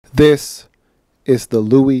This is the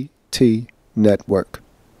Louie T Network.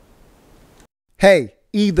 Hey,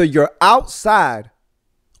 either you're outside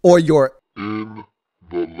or you're in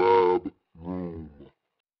the lab room.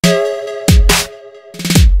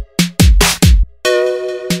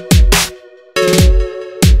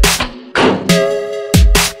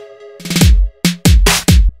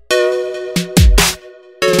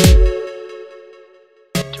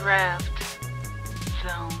 Draft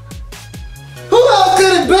zone. Who else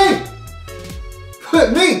could it be?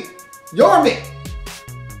 But me, you're me.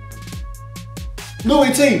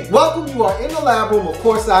 Louie T, welcome. You are in the lab room. Of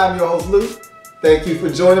course, I am your host, Lou. Thank you for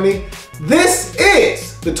joining me. This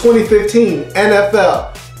is the 2015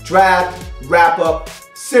 NFL Draft Wrap-Up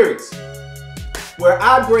Series, where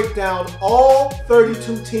I break down all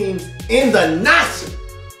 32 teams in the National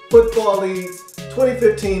Football League's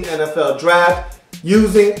 2015 NFL Draft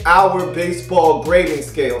using our baseball grading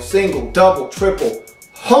scale. Single, double, triple,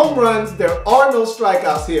 home runs. There are no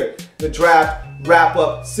strikeouts here. The Draft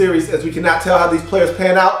Wrap-Up Series, as we cannot tell how these players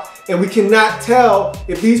pan out, and we cannot tell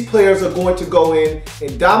if these players are going to go in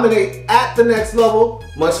and dominate at the next level,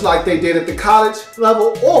 much like they did at the college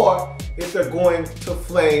level, or if they're going to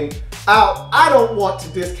flame out. I don't want to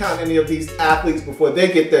discount any of these athletes before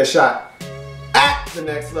they get their shot at the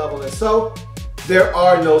next level, and so there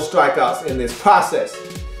are no strikeouts in this process.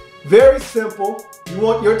 Very simple. You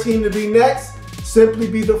want your team to be next? Simply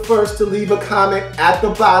be the first to leave a comment at the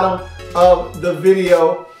bottom of the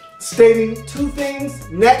video stating two things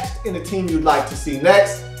next in the team you'd like to see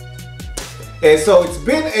next. And so it's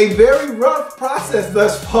been a very rough process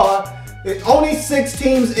thus far. It's only 6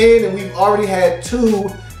 teams in, and we've already had 2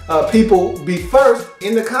 people be first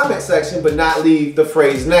in the comment section but not leave the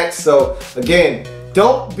phrase next. So again,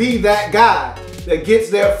 don't be that guy that gets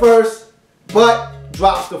there first but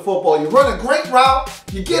drops the football. You run a great route,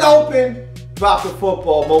 you get open, drop the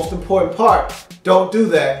football. Most important part, don't do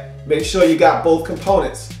that. Make sure you got both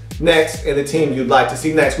components next in the team you'd like to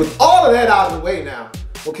see next. With all of that out of the way now,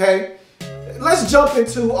 okay, let's jump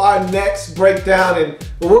into our next breakdown. And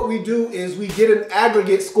what we do is we get an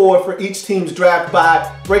aggregate score for each team's draft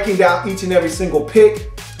by breaking down each and every single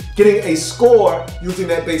pick, getting a score using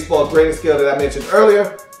that baseball grading scale that I mentioned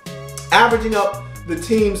earlier, averaging up the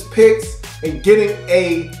team's picks and getting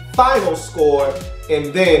a final score,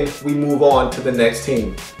 and then we move on to the next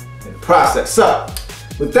team in the process. So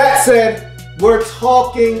with that said, we're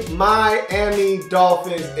talking Miami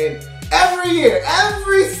Dolphins, and every year,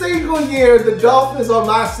 every single year, the Dolphins are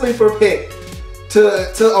my sleeper pick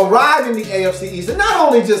to arrive in the AFC East, and not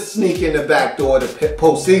only just sneak in the back door to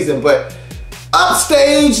postseason, but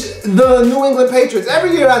upstage the New England Patriots.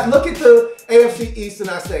 Every year I look at the AFC East and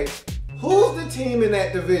I say, who's the team in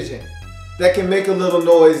that division that can make a little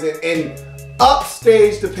noise and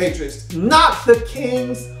upstage the Patriots, knock the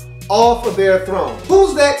Kings off of their throne?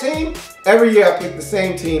 Who's that team? Every year I pick the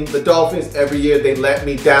same team, the Dolphins. Every year they let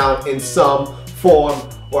me down in some form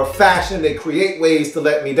or fashion. They create ways to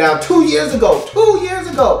let me down. 2 years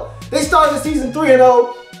ago, they started the season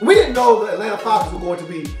 3-0. We didn't know the Atlanta Falcons were going to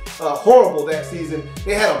be horrible that season.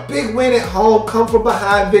 They had a big win at home, come from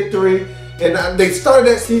behind victory, and they started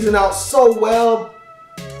that season out so well.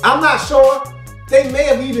 I'm not sure. They may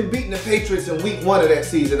have even beaten the Patriots in week 1 of that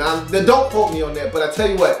season. Don't quote me on that, but I tell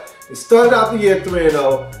you what, they started out the year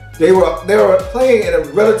 3-0. They were playing at a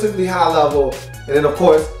relatively high level, and then of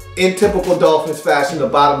course, in typical Dolphins fashion, the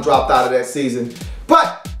bottom dropped out of that season.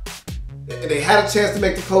 But they had a chance to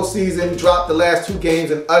make the postseason, dropped the last 2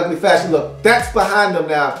 games in ugly fashion. Look, that's behind them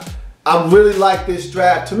now. I really like this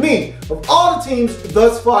draft. To me, of all the teams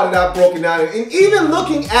thus far that I've broken down, and even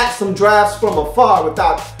looking at some drafts from afar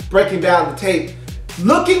without breaking down the tape,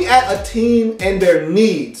 looking at a team and their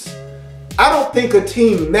needs, I don't think a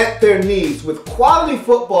team met their needs with quality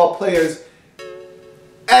football players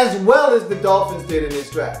as well as the Dolphins did in this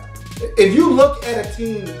draft. If you look at a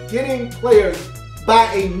team getting players by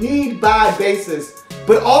a need-buy basis,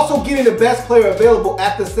 but also getting the best player available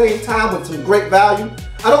at the same time with some great value,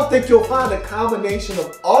 I don't think you'll find a combination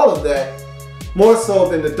of all of that more so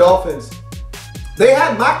than the Dolphins. They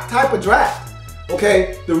had my type of draft,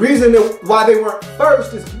 okay? The reason why they weren't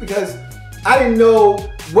first is because I didn't know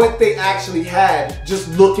what they actually had just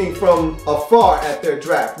looking from afar at their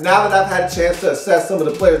draft. Now that I've had a chance to assess some of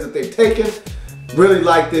the players that they've taken, really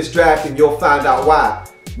like this draft, and you'll find out why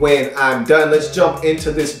when I'm done. Let's jump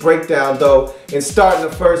into this breakdown though, and start in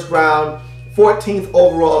the first round. 14th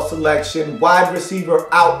overall selection, wide receiver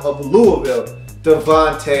out of Louisville,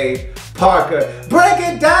 Devontae Parker. Break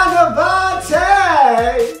it down,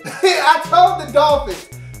 Devontae! I told the Dolphins,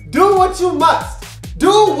 do what you must,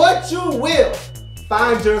 do what you will.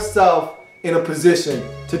 Find yourself in a position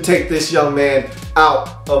to take this young man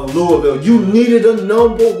out of Louisville. You needed a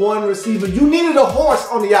 #1 receiver. You needed a horse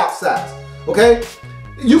on the outside, okay?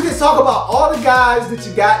 You can talk about all the guys that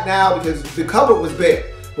you got now because the cupboard was bare.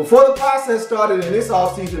 Before the process started in this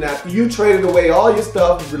offseason, after you traded away all your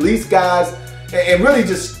stuff, released guys, and really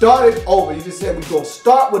just started over. You just said we're going to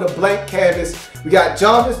start with a blank canvas. We got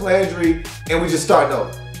Jarvis Landry, and we just starting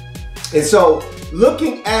over. And so,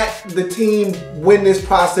 looking at the team when this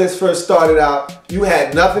process first started out, you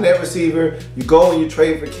had nothing at receiver. You go and you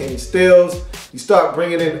trade for Kenny Stills. You start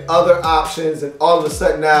bringing in other options, and all of a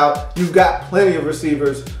sudden now, you've got plenty of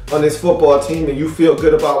receivers on this football team, and you feel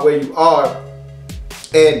good about where you are.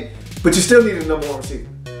 But you still need a #1 receiver.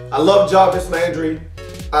 I love Jarvis Landry.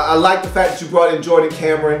 I like the fact that you brought in Jordan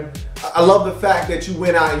Cameron. I love the fact that you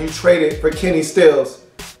went out and you traded for Kenny Stills.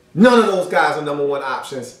 None of those guys are #1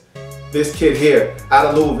 options. This kid here out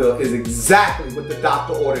of Louisville is exactly what the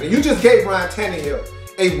doctor ordered. And you just gave Ryan Tannehill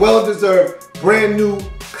a well-deserved brand new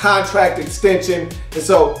contract extension. And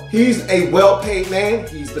so he's a well-paid man.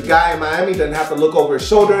 He's the guy in Miami, doesn't have to look over his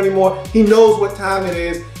shoulder anymore. He knows what time it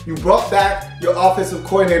is. You brought back your offensive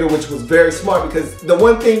coordinator, which was very smart, because the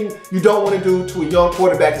one thing you don't want to do to a young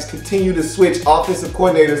quarterback is continue to switch offensive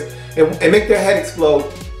coordinators and make their head explode.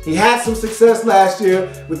 He had some success last year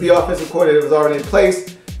with the offensive coordinator that was already in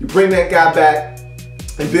place. You bring that guy back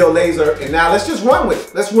and Bill Lazor, and now let's just run with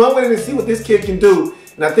it. Let's run with it and see what this kid can do.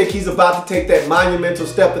 And I think he's about to take that monumental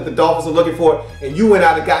step that the Dolphins are looking for, and you went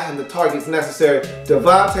out and got him the targets necessary.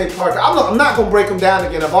 Devontae Parker, I'm not going to break him down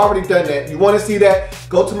again. I've already done that. You want to see that?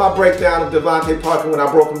 Go to my breakdown of Devontae Parker when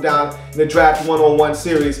I broke him down in the Draft 101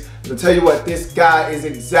 series. I'll tell you what, this guy is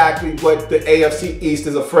exactly what the AFC East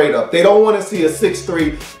is afraid of. They don't want to see a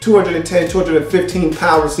 6'3", 210,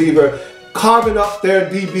 215-pound receiver carving up their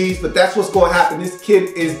DBs, but that's what's going to happen. This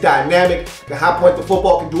kid is dynamic, can high point the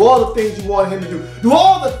football, can do all the things you wanted him to do. Do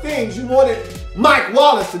all the things you wanted Mike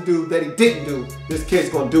Wallace to do that he didn't do. This kid's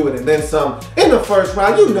going to do it, and then some. In the first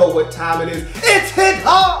round, you know what time it is. It's hit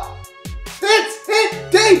hard. It's hit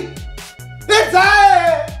deep. It's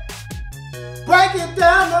high. Break it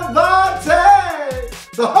down,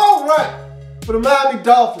 Devontae. The home run for the Miami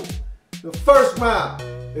Dolphins. The first round,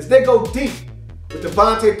 as they go deep with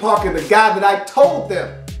Devontae Parker, the guy that I told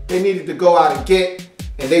them they needed to go out and get,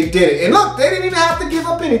 and they did it. And look, they didn't even have to give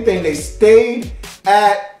up anything. They stayed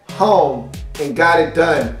at home and got it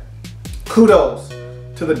done. Kudos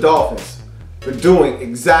to the Dolphins for doing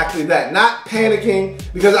exactly that. Not panicking,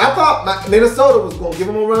 because I thought Minnesota was going to give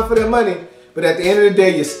them a run for their money, but at the end of the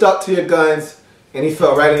day, you stuck to your guns, and he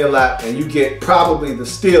fell right in your lap, and you get probably the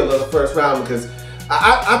steal of the first round, because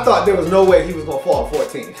I thought there was no way he was going to fall at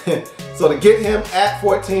 14. So to get him at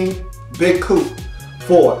 14, big coup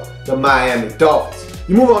for the Miami Dolphins.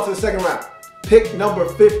 You move on to the second round. Pick number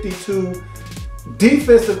 52,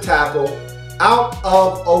 defensive tackle out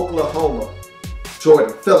of Oklahoma,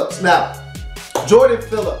 Jordan Phillips. Now, Jordan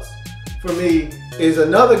Phillips, for me, is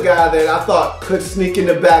another guy that I thought could sneak in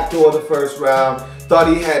the back door of the first round. Thought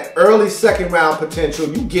he had early second round potential.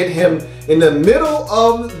 You get him in the middle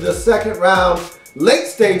of the second round, late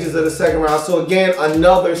stages of the second round. So again,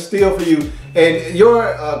 another steal for you. And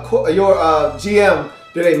your GM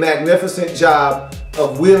did a magnificent job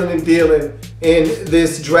of wheeling and dealing in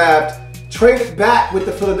this draft. Traded back with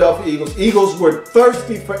the Philadelphia Eagles. Eagles were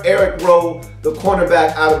thirsty for Eric Rowe, the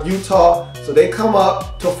cornerback out of Utah. So they come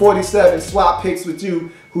up to 47, swap picks with you,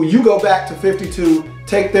 who you go back to 52,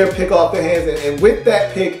 take their pick off their hands. And with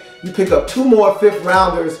that pick, you pick up 2 more 5th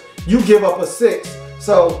rounders. You give up a 6th.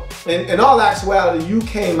 So in all actuality, you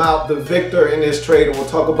came out the victor in this trade, and we'll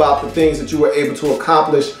talk about the things that you were able to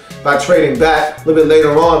accomplish by trading back a little bit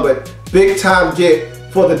later on. But big time get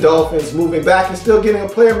for the Dolphins, moving back and still getting a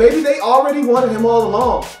player. Maybe they already wanted him all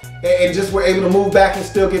along and just were able to move back and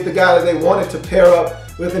still get the guy that they wanted to pair up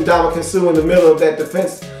with Ndamukong Suh in the middle of that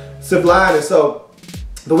defensive line. And so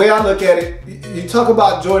the way I look at it, you talk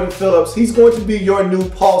about Jordan Phillips, he's going to be your new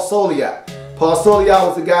Paul Soliak. Paul Soliak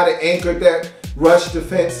was the guy that anchored that rush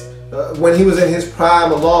defense when he was in his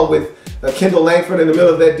prime, along with Kendall Langford in the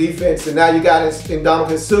middle of that defense. And now you got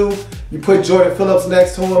Ndamukong Suh. You put Jordan Phillips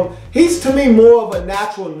next to him. He's, to me, more of a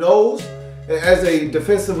natural nose as a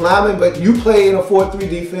defensive lineman, but you play in a 4-3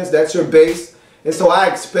 defense. That's your base. And so I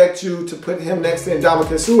expect you to put him next to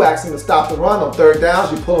Ndamukong Suh, ask him to stop the run on third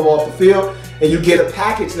downs. You pull him off the field, and you get a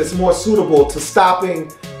package that's more suitable to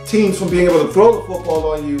stopping teams from being able to throw the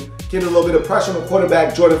football on you, get a little bit of pressure on the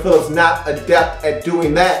quarterback. Jordan Phillips not adept at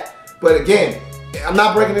doing that. But again, I'm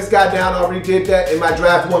not breaking this guy down. I already did that in my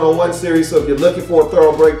Draft 101 series. So if you're looking for a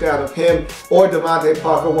thorough breakdown of him or Devontae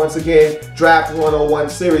Parker, once again, Draft 101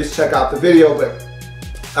 series, check out the video. But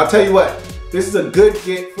I'll tell you what, This is a good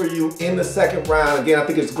get for you in the second round. Again, I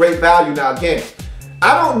think it's great value. Now, again,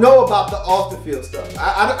 I don't know about the off the field stuff.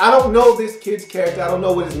 I don't know this kid's character. I don't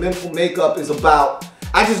know what his mental makeup is about.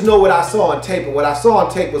 I just know what I saw on tape. And what I saw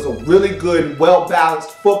on tape was a really good, well-balanced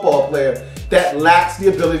football player that lacks the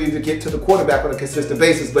ability to get to the quarterback on a consistent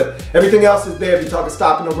basis. But everything else is there. If you're talking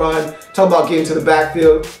stopping the run, talking about getting to the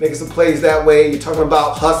backfield, making some plays that way. You're talking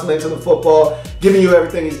about hustling to the football, giving you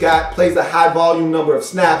everything he's got, plays a high volume number of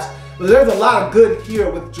snaps. But there's a lot of good here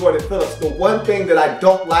with Jordan Phillips. The one thing that I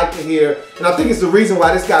don't like to hear, and I think it's the reason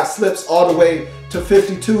why this guy slips all the way to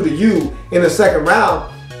 52 to you in the second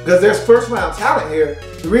round, because there's first round talent here.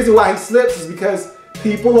 The reason why he slips is because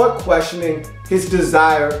people are questioning his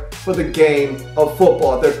desire for the game of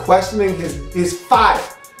football. They're questioning his fire.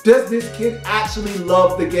 Does this kid actually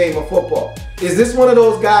love the game of football? Is this one of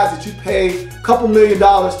those guys that you pay a couple $1 million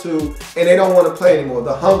to and they don't want to play anymore?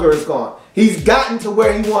 The hunger is gone. He's gotten to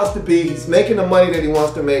where he wants to be. He's making the money that he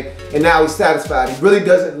wants to make, and now he's satisfied. He really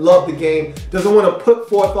doesn't love the game, doesn't want to put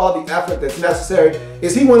forth all the effort that's necessary.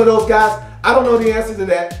 Is he one of those guys? I don't know the answer to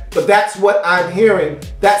that, but that's what I'm hearing.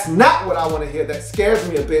 That's not what I want to hear. That scares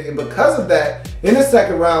me a bit, and because of that, in the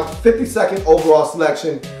second round, 52nd overall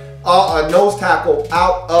selection, a nose tackle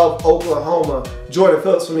out of Oklahoma, Jordan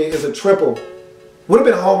Phillips for me is a triple. Would have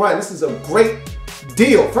been a home run. This is a great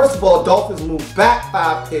deal. First of all, Dolphins move back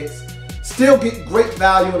 5 picks. Still get great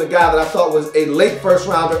value in a guy that I thought was a late first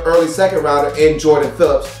rounder, early second rounder in Jordan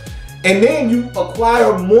Phillips. And then you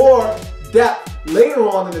acquire more depth later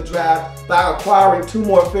on in the draft by acquiring 2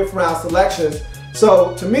 more 5th round selections.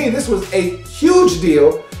 So to me, this was a huge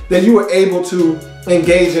deal that you were able to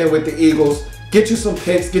engage in with the Eagles, get you some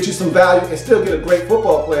picks, get you some value, and still get a great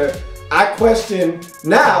football player. I question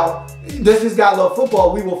now, does this guy love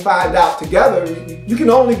football? We will find out together. You can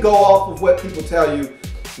only go off of what people tell you.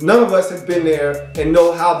 None of us have been there and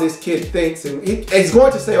know how this kid thinks, and he's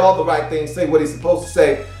going to say all the right things, say what he's supposed to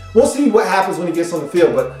say. We'll see what happens when he gets on the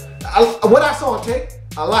field, but what I saw on tape,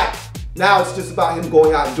 I like. Now it's just about him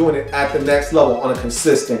going out and doing it at the next level on a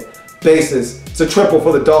consistent basis. It's a triple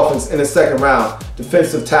for the Dolphins in the second round.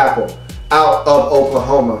 Defensive tackle out of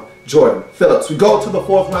Oklahoma, Jordan Phillips. We go to the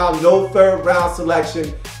 4th round, no 3rd round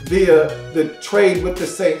selection via the trade with the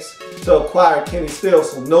Saints to acquire Kenny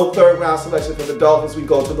Stills. So no 3rd round selection for the Dolphins. We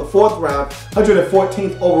go to the 4th round,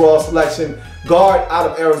 114th overall selection, guard out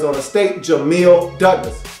of Arizona State, Jamil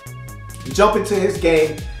Douglas. Jump into his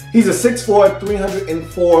game. He's a 6'4",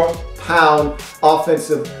 304-pound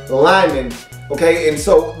offensive lineman. Okay, and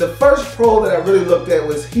so the first pro that I really looked at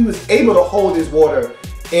was he was able to hold his water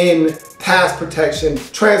in pass protection.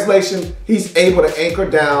 Translation, he's able to anchor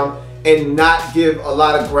down and not give a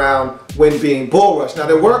lot of ground when being bull rushed. Now,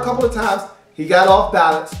 there were a couple of times he got off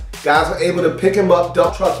balance. Guys were able to pick him up,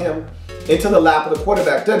 dump truck him into the lap of the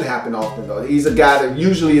quarterback. Doesn't happen often, though. He's a guy that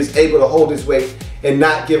usually is able to hold his weight and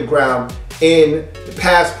not give ground in the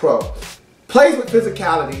pass pro. Plays with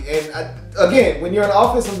physicality, and again, when you're an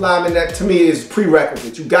offensive lineman, that to me is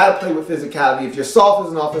prerequisite. You got to play with physicality. If you're soft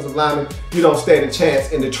as an offensive lineman, you don't stand a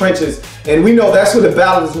chance in the trenches. And we know that's where the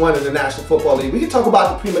battle is won in the National Football League. We can talk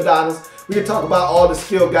about the prima donnas. We can talk about all the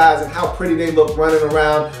skilled guys and how pretty they look running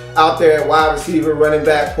around out there at wide receiver, running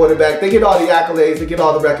back, quarterback. They get all the accolades, they get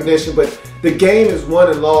all the recognition, but the game is won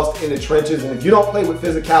and lost in the trenches. And if you don't play with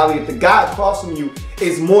physicality, if the guy across from you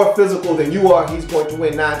is more physical than you are, he's going to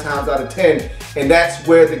win 9 times out of 10. And that's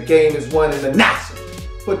where the game is won in the National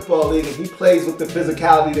Football League. And he plays with the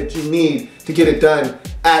physicality that you need to get it done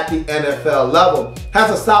at the NFL level. Has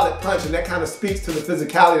a solid punch, and that kind of speaks to the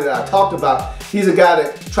physicality that I talked about. He's a guy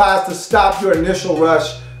that tries to stop your initial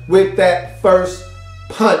rush with that first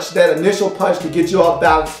punch, that initial punch to get you off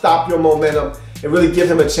balance, stop your momentum, and really give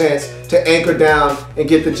him a chance to anchor down and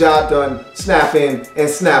get the job done, snap in and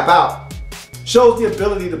snap out. Shows the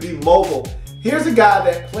ability to be mobile. Here's a guy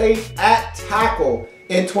that played at tackle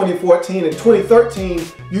in 2014. In 2013,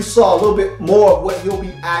 you saw a little bit more of what he'll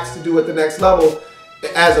be asked to do at the next level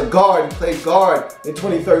as a guard. He played guard in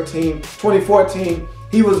 2013. 2014,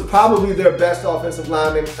 he was probably their best offensive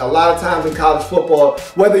lineman a lot of times in college football.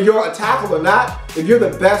 Whether you're a tackle or not, if you're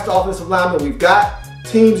the best offensive lineman we've got,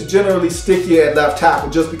 teams generally stick you at left tackle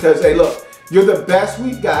just because, hey, look, you're the best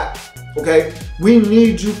we've got, okay? We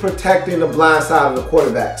need you protecting the blind side of the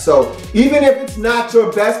quarterback. So even if it's not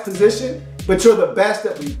your best position, but you're the best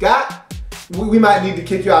that we've got, we might need to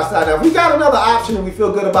kick you outside. Now, if we got another option and we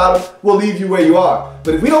feel good about it, we'll leave you where you are.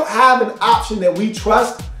 But if we don't have an option that we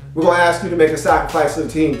trust, we're going to ask you to make a sacrifice to the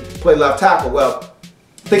team, play left tackle. Well,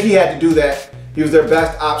 I think he had to do that. He was their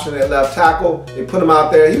best option at left tackle. They put him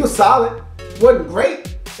out there. He was solid. Wasn't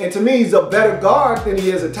great. And to me, he's a better guard than he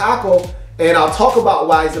is a tackle. And I'll talk about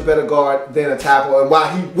why he's a better guard than a tackle and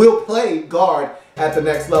why he will play guard at the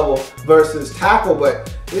next level versus tackle.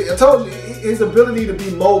 But I told you, his ability to be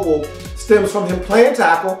mobile stems from him playing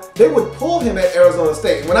tackle. They would pull him at Arizona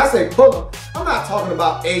State. And when I say pull him, I'm not talking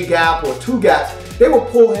about a gap or two gaps. They would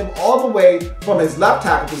pull him all the way from his left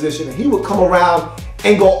tackle position, and he would come around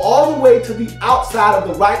and go all the way to the outside of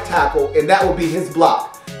the right tackle, and that would be his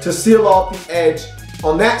block to seal off the edge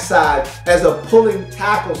on that side as a pulling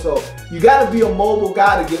tackle. So you got to be a mobile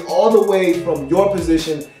guy to get all the way from your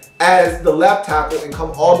position as the left tackle and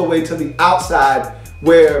come all the way to the outside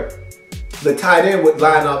where the tight end would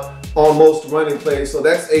line up on most running plays. So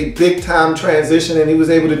that's a big time transition, and he was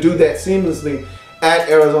able to do that seamlessly at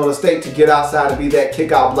Arizona State to get outside to be that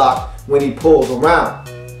kick out block when he pulls around.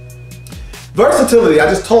 Versatility, I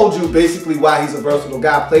just told you basically why he's a versatile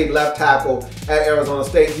guy. Played left tackle at Arizona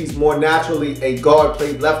State. He's more naturally a guard,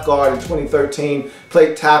 played left guard in 2013,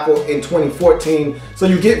 played tackle in 2014. So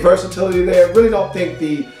you get versatility there. Really don't think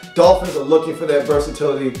the Dolphins are looking for that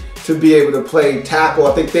versatility to be able to play tackle.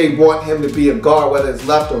 I think they want him to be a guard, whether it's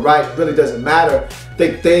left or right, it really doesn't matter. I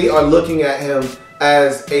think they are looking at him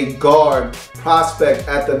as a guard prospect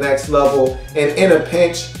at the next level, and in a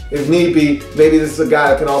pinch, if need be, maybe this is a guy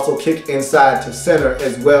that can also kick inside to center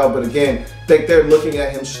as well. But again, I think they're looking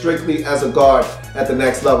at him strictly as a guard at the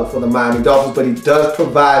next level for the Miami Dolphins, but he does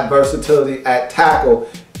provide versatility at tackle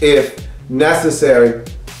if necessary.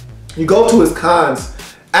 You go to his cons.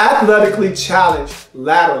 Athletically challenged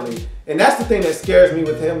laterally, and that's the thing that scares me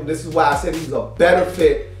with him. This is why I said he's a better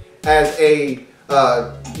fit as a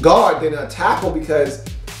guard than a tackle, because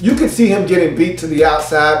you can see him getting beat to the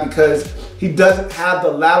outside because he doesn't have the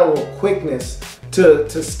lateral quickness to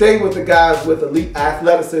stay with the guys with elite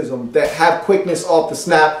athleticism that have quickness off the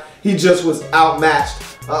snap. He just was outmatched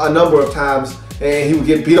a number of times, and he would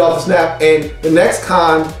get beat off the snap. And the next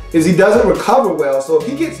con is he doesn't recover well. So if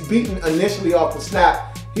he gets beaten initially off the snap,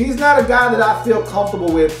 he's not a guy that I feel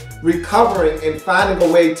comfortable with recovering and finding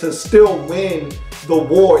a way to still win the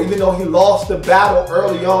war, even though he lost the battle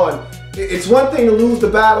early on. It's one thing to lose the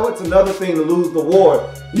battle, it's another thing to lose the war.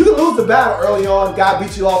 You can lose the battle early on, guy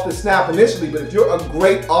beat you off the snap initially, but if you're a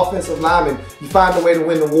great offensive lineman, you find a way to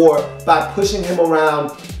win the war by pushing him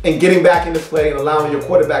around and getting back into play and allowing your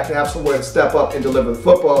quarterback to have somewhere to step up and deliver the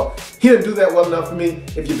football. He didn't do that well enough for me.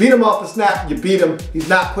 If you beat him off the snap, you beat him. He's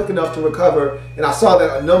not quick enough to recover, and I saw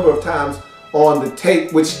that a number of times on the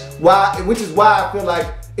tape, which is why I feel like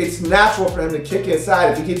it's natural for him to kick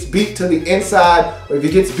inside if he gets beat to the inside or if he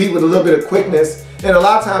gets beat with a little bit of quickness. And a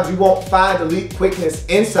lot of times you won't find elite quickness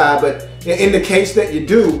inside, but in the case that you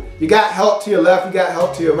do, you got help to your left, you got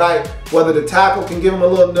help to your right. Whether the tackle can give him a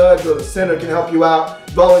little nudge or the center can help you out,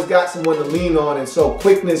 you've always got someone to lean on, and so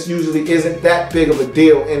quickness usually isn't that big of a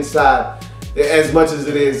deal inside as much as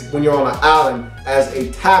it is when you're on an island as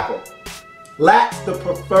a tackle. Lacks the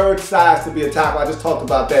preferred size to be a tackle. I just talked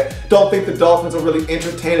about that. Don't think the Dolphins are really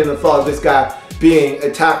entertaining the thought of this guy being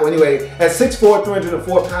a tackle. Anyway, at 6'4",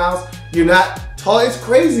 304 pounds, you're not tall. It's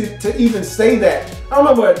crazy to even say that. I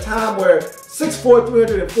remember a time where 6'4",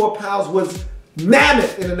 304 pounds was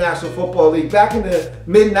mammoth in the National Football League. Back in the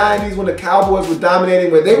mid-90s when the Cowboys were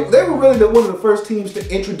dominating, where they were really one of the first teams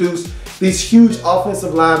to introduce these huge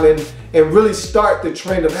offensive linemen and really start the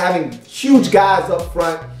trend of having huge guys up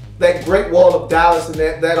front. That great wall of Dallas and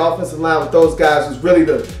that offensive line with those guys was really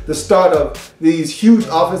the start of these huge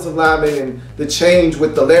offensive linemen, and the change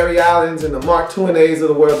with the Larry Allens and the Mark Tuinés of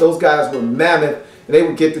the world. Those guys were mammoth, and they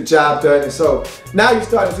would get the job done. And so now you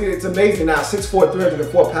start to see it's amazing now. 6'4",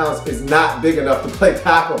 304 pounds is not big enough to play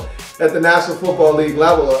tackle at the National Football League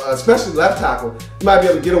level, especially left tackle. You might be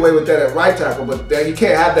able to get away with that at right tackle, but you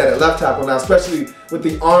can't have that at left tackle now, especially with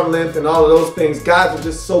the arm length and all of those things. Guys are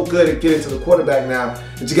just so good at getting to the quarterback now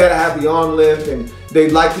that you got to have the arm length, and they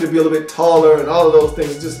like you to be a little bit taller, and all of those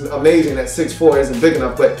things. It's just amazing that 6'4" isn't big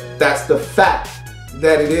enough, but that's the fact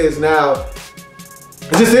that it is now.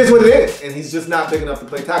 It just is what it is, and he's just not big enough to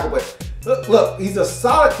play tackle. But look, he's a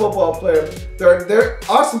solid football player. There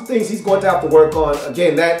are some things he's going to have to work on.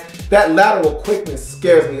 Again, that lateral quickness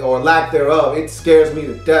scares me, or lack thereof. It scares me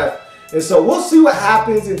to death. And so we'll see what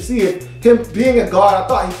happens and see if him being a guard, I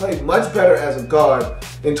thought he played much better as a guard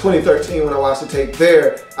in 2013 when I watched the tape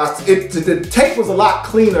there. The tape was a lot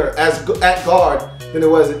cleaner at guard than it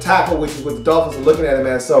was at tackle, which is what the Dolphins are looking at him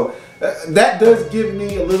as. So that does give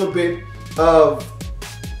me a little bit of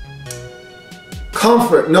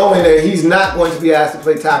comfort knowing that he's not going to be asked to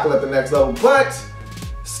play tackle at the next level, but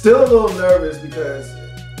still a little nervous because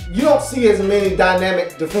you don't see as many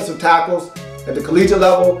dynamic defensive tackles at the collegiate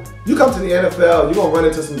level. You come to the NFL, you're going to run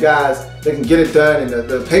into some guys that can get it done, and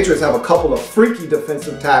the Patriots have a couple of freaky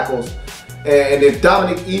defensive tackles And if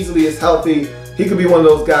Dominic Easley is healthy, he could be one of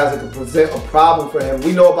those guys that could present a problem for him.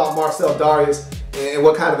 We know about Marcel Darius and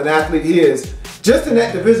what kind of an athlete he is. Just in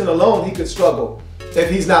that division alone, he could struggle if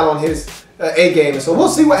he's not on his A game. And so we'll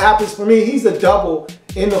see what happens. For me, he's a double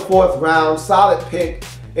in the 4th round, solid pick.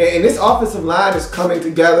 And this offensive line is coming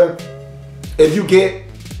together. If you get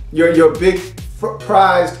your big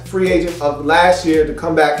prized free agent of last year to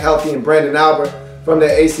come back healthy and Brandon Albert from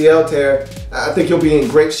that ACL tear, I think you'll be in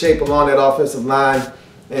great shape along that offensive line.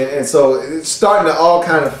 And so it's starting to all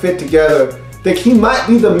kind of fit together. I think he might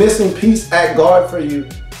be the missing piece at guard for you,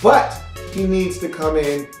 but he needs to come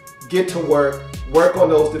in, get to work on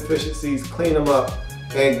those deficiencies, clean them up,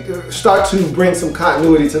 and start to bring some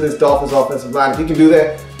continuity to this Dolphins offensive line. If he can do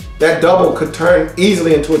that, that double could turn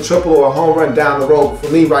easily into a triple or a home run down the road. But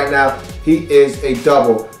for me right now, he is a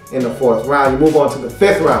double in the 4th round. You move on to the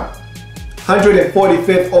 5th round.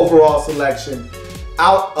 145th overall selection,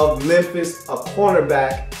 out of Memphis, a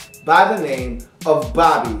cornerback by the name of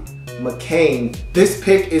Bobby McCain. This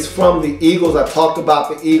pick is from the Eagles. I talked about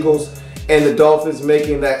the Eagles and the Dolphins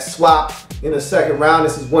making that swap in the 2nd round.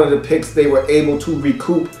 This is one of the picks they were able to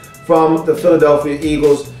recoup from the Philadelphia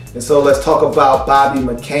Eagles. And so let's talk about Bobby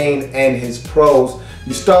McCain and his pros.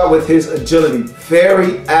 You start with his agility,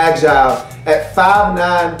 very agile. At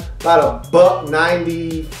 5'9", about a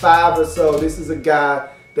 $195 or so. This is a guy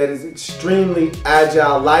that is extremely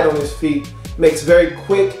agile, light on his feet, makes very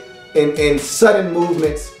quick and sudden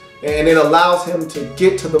movements, and it allows him to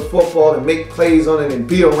get to the football and make plays on it and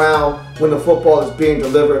be around when the football is being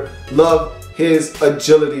delivered. Love his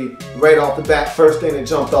agility right off the bat. First thing that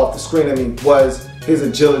jumped off the screen at me was his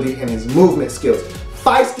agility and his movement skills.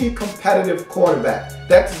 Feisty, competitive cornerback.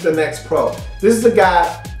 That's the next pro. This is a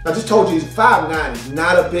guy, I just told you he's 5'9", he's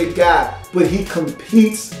not a big guy, but he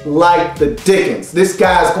competes like the Dickens. This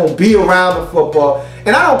guy's gonna be around the football,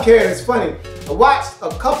 and I don't care, it's funny. I watched a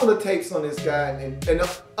couple of tapes on this guy, and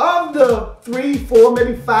of the 3, 4,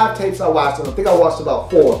 maybe 5 tapes I watched, and I think I watched about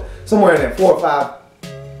 4, somewhere in there, 4 or 5.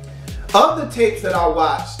 Of the tapes that I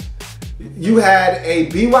watched, you had a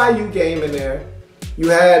BYU game in there, you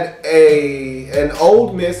had an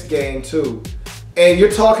Ole Miss game too, and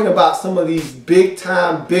you're talking about some of these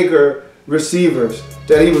big-time, bigger receivers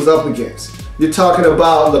that he was up against. You're talking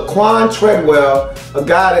about Laquan Treadwell, a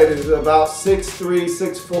guy that is about 6'3",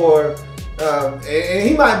 6'4", and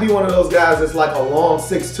he might be one of those guys that's like a long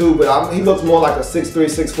 6'2", but he looks more like a 6'3",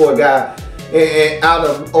 6'4" guy. And out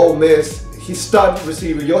of Ole Miss, he's stud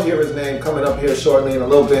receiver. You'll hear his name coming up here shortly in a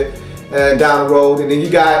little bit down the road. And then you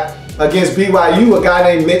got against BYU a guy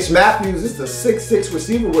named Mitch Matthews. This is a 6'6"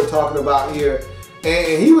 receiver we're talking about here.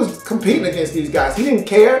 And he was competing against these guys. He didn't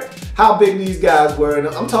care how big these guys were. And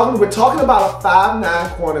we're talking about a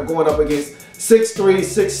 5'9" corner going up against 6'3",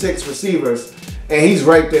 6'6" receivers. And he's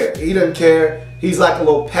right there. He doesn't care. He's like a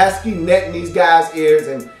little pesky, netting these guys' ears,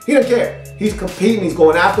 and he doesn't care. He's competing. He's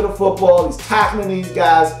going after the football. He's tackling these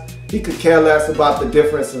guys. He could care less about the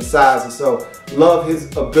difference in size. And so love his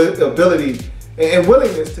ability and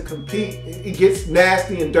willingness to compete. He gets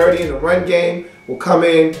nasty and dirty in the run game, will come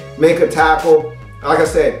in, make a tackle. Like I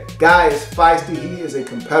said, guy is feisty. He is a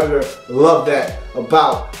competitor. Love that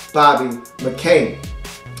about Bobby McCain.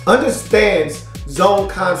 Understands zone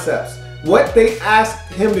concepts. What they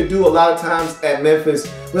asked him to do a lot of times at Memphis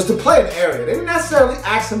was to play an area. They didn't necessarily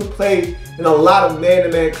ask him to play in a lot of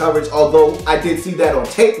man-to-man coverage, although I did see that on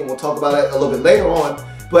tape, and we'll talk about that a little bit later on.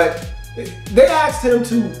 But they asked him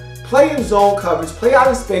to play in zone coverage, play out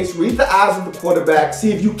in space, read the eyes of the quarterback,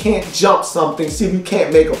 see if you can't jump something, see if you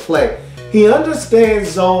can't make a play. He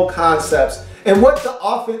understands zone concepts and what the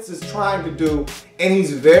offense is trying to do, and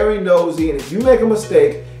he's very nosy. And if you make a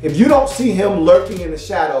mistake, if you don't see him lurking in the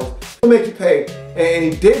shadows, he'll make you pay. And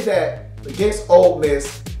he did that against Ole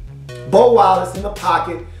Miss. Bo Wallace in the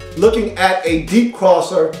pocket, looking at a deep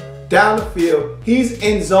crosser down the field. He's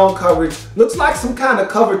in zone coverage. Looks like some kind of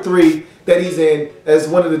cover 3 that he's in as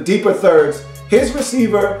one of the deeper thirds. His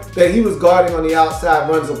receiver that he was guarding on the outside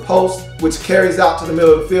runs a post, which carries out to the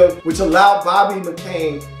middle of the field, which allowed Bobby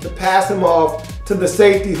McCain to pass him off to the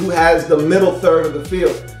safety who has the middle third of the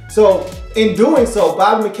field. So in doing so,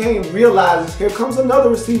 Bobby McCain realizes here comes another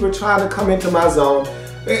receiver trying to come into my zone,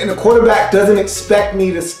 and the quarterback doesn't expect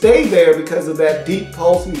me to stay there because of that deep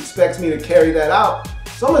post. He expects me to carry that out.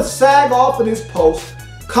 So I'm gonna sag off of this post,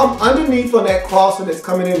 come underneath on that crosser that's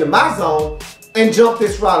coming into my zone, and jump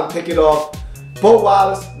this route and pick it off. Bo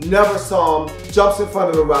Wallace never saw him, jumps in front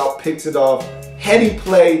of the route, picks it off. Heady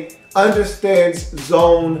play, understands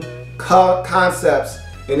zone concepts,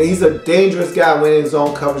 and he's a dangerous guy when in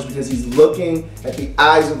zone coverage because he's looking at the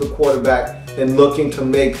eyes of the quarterback and looking to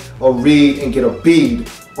make a read and get a bead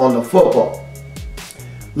on the football.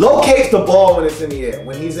 Locates the ball when it's in the air.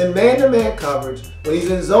 When he's in man-to-man coverage, when he's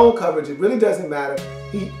in zone coverage, it really doesn't matter.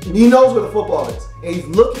 He knows where the football is, and he's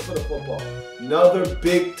looking for the football. Another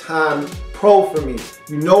big-time pro for me.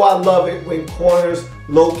 You know I love it when corners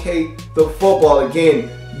locate the football. Again,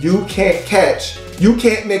 you can't catch, you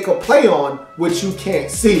can't make a play on what you can't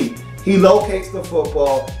see. He locates the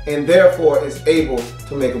football and therefore is able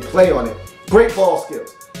to make a play on it. Great ball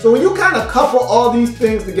skills. So when you kind of couple all these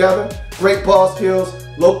things together, great ball skills,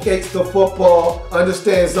 locates the football,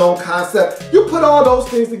 understands zone concept, you put all those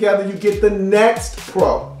things together, you get the next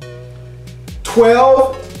pro.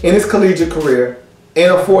 12 in his collegiate career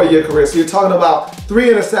and a 4-year career. So you're talking about 3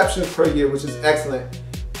 interceptions per year, which is excellent.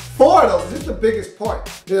 4 of those, this is the biggest part.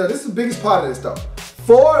 This is the biggest part of this stuff.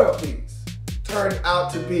 4 of these turned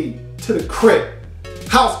out to be to the crib,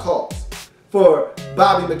 house calls for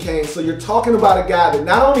Bobby McCain. So you're talking about a guy that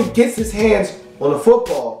not only gets his hands on the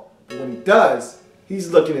football, but when he does,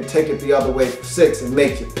 he's looking to take it the other way for 6 and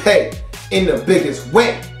make it pay in the biggest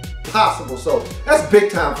way possible. So that's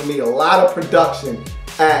big time for me. A lot of production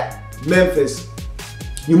at Memphis.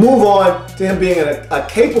 You move on to him being a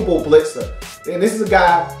capable blitzer. And this is a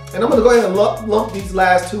guy, and I'm going to go ahead and lump these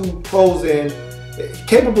last 2 pros in.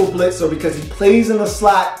 Capable blitzer because he plays in the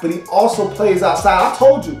slot, but he also plays outside. I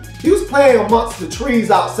told you, he was playing amongst the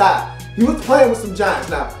trees outside. He was playing with some giants.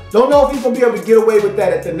 Now, don't know if he's going to be able to get away with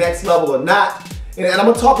that at the next level or not. And I'm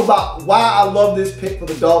going to talk about why I love this pick for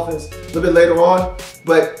the Dolphins a little bit later on.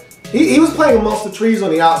 But he was playing amongst the trees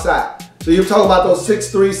on the outside. So you're talking about those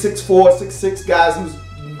 6'3", 6'4", 6'6" guys he was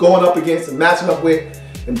going up against and matching up with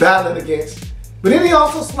and battling against. But then he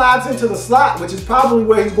also slides into the slot, which is probably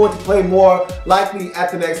where he's going to play more likely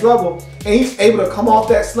at the next level. And he's able to come off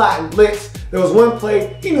that slot and blitz. There was one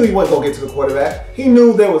play, he knew he wasn't going to get to the quarterback. He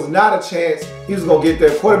knew there was not a chance he was going to get there.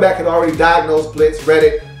 The quarterback had already diagnosed blitz, read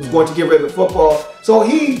it, was going to get rid of the football. So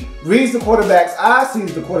he reads the quarterback's eye,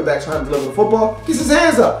 sees the quarterback trying to deliver the football, gets his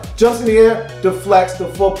hands up, jumps in the air, deflects the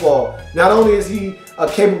football. Not only is he a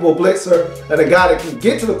capable blitzer and a guy that can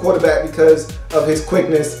get to the quarterback because of his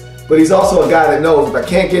quickness, but he's also a guy that knows if I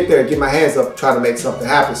can't get there, get my hands up, try to make something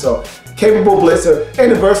happen. So capable blitzer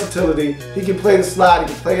and the versatility. He can play the slide,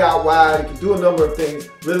 he can play out wide, he can do a number of things.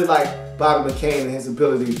 Really like Bobby McCain and his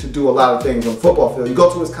ability to do a lot of things on the football field. You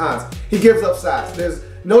go to his cons. He gives up size. There's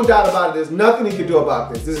no doubt about it. There's nothing he can do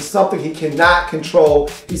about this. This is something he cannot control.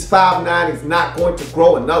 He's 5'9". He's not going to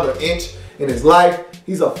grow another inch in his life.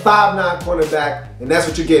 He's a 5'9" cornerback, and that's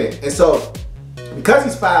what you're getting. And so because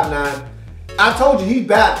he's 5'9", I told you he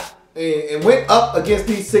battled and went up against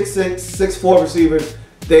these 6'6", 6'4" receivers.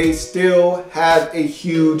 They still have a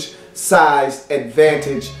huge size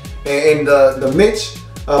advantage. And the Mitch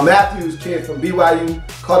Matthews kid from BYU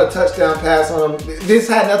caught a touchdown pass on him. This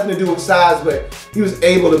had nothing to do with size, but he was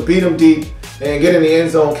able to beat him deep and get in the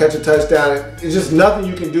end zone, catch a touchdown. It's just nothing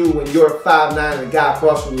you can do when you're 5'9" and the guy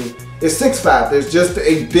across from you is 6'5". There's just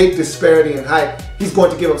a big disparity in height. He's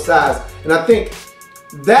going to give up size. And I think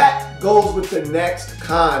that goes with the next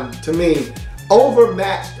con to me.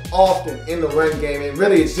 Overmatched often in the run game, and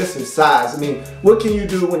really it's just his size. I mean, what can you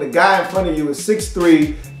do when the guy in front of you is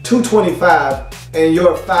 6'3", 225, and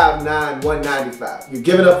you're 5'9", 195? You're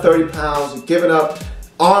giving up 30 pounds, you're giving up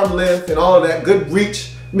arm length and all of that, good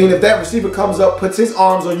reach. I mean, if that receiver comes up, puts his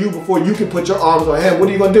arms on you before you can put your arms on him, what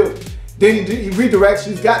are you going to do? Then he redirects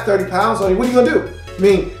you, he's got 30 pounds on you, what are you going to do? I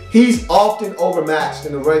mean, he's often overmatched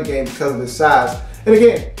in the run game because of his size. And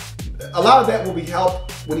again, a lot of that will be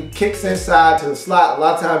helped when he kicks inside to the slot. A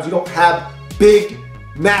lot of times you don't have big,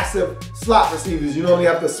 massive slot receivers. You only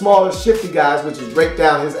have the smaller, shifty guys, which is right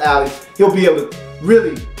down his alley. He'll be able to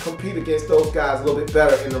really compete against those guys a little bit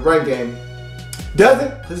better in the run game.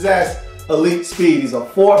 Doesn't possess elite speed. He's a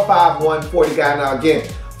 4.51 40 guy. Now again,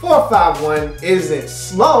 4.51 isn't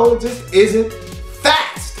slow, it just isn't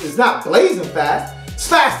fast. It's not blazing fast. It's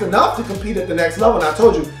fast enough to compete at the next level. And I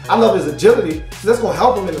told you, I love his agility, so that's going to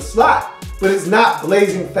help him in the slot. But it's not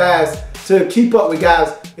blazing fast to keep up with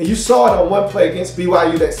guys. And you saw it on one play against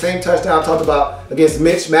BYU, that same touchdown I talked about against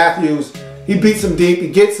Mitch Matthews. He beats him deep. He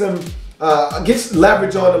gets him, gets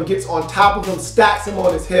leverage on him, gets on top of him, stacks him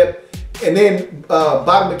on his hip. And then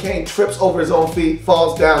Bobby McCain trips over his own feet,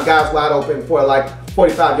 falls down, guy's wide open for like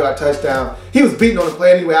 45-yard touchdown. He was beaten on the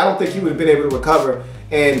play anyway. I don't think he would have been able to recover.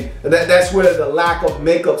 And that's where the lack of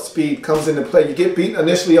makeup speed comes into play. You get beaten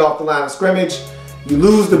initially off the line of scrimmage, you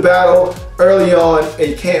lose the battle early on,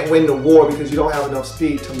 and you can't win the war because you don't have enough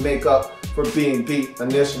speed to make up for being beat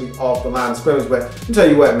initially off the line of scrimmage. But I'll tell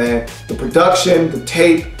you what, man, the production, the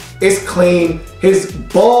tape, it's clean. His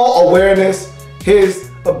ball awareness,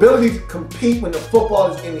 his ability to compete when the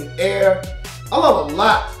football is in the air, I love a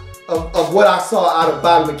lot of what I saw out of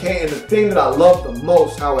Bobby McCain, and the thing that I love the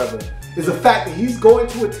most, however, is the fact that he's going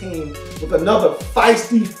to a team with another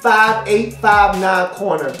feisty 5'8", 5'9"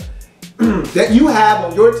 corner that you have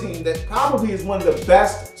on your team that probably is one of the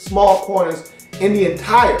best small corners in the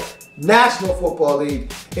entire National Football League.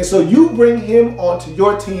 And so you bring him onto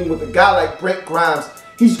your team with a guy like Brent Grimes.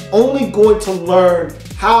 He's only going to learn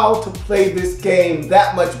how to play this game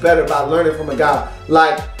that much better by learning from a guy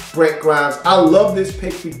like Brent Grimes. I love this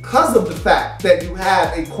pick because of the fact that you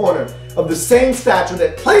have a corner of the same stature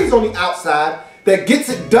that plays on the outside, that gets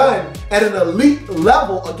it done at an elite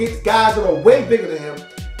level against guys that are way bigger than him,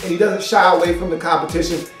 and he doesn't shy away from the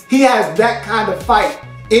competition. He has that kind of fight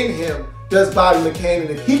in him, does Bobby McCain, and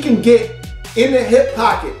if he can get in the hip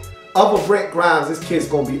pocket of a Brent Grimes, this kid's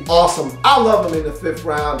gonna be awesome. I love him in the 5th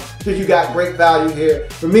round. I think you got great value here.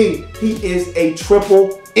 For me, he is a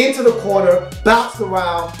triple into the corner, bounced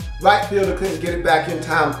around, right fielder couldn't get it back in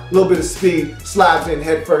time, a little bit of speed, slides in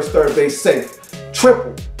head first, third base safe.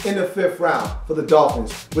 Triple in the 5th round for the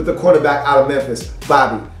Dolphins with the cornerback out of Memphis,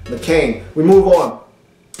 Bobby McCain. We move on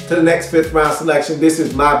to the next 5th round selection. This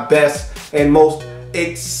is my best and most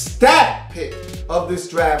ecstatic pick of this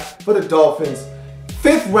draft for the Dolphins.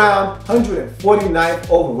 5th round, 149th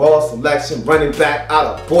overall selection, running back out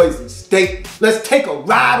of Boise State. Let's take a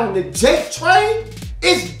ride on the J train.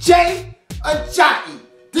 It's Jay Ajayi.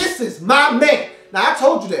 This is my man. Now I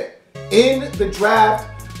told you that in the draft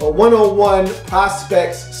 101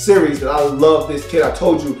 prospects series that I love this kid. I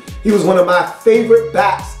told you he was one of my favorite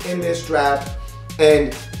backs in this draft.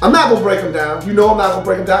 And I'm not gonna break him down. You know I'm not gonna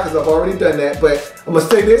break him down because I've already done that. But I'm gonna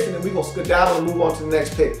say this and then we're gonna skedaddle and move on to the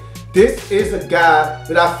next pick. This is a guy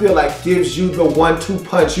that I feel like gives you the 1-2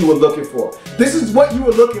 punch you were looking for. This is what you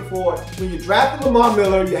were looking for when you drafted Lamar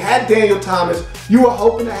Miller, you had Daniel Thomas, you were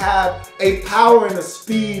hoping to have a power and a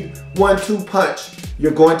speed 1-2 punch.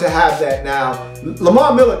 You're going to have that now.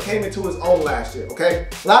 Lamar Miller came into his own last year, okay?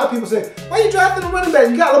 A lot of people say, why are you drafting a running back?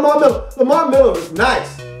 You got Lamar Miller. Lamar Miller is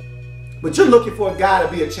nice, but you're looking for a guy to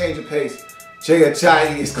be a change of pace. Jay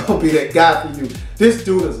Ajayi is going to be that guy for you. This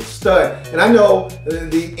dude is a stud. And I know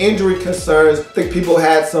the injury concerns, I think people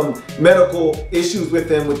had some medical issues with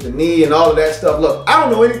him with the knee and all of that stuff. Look, I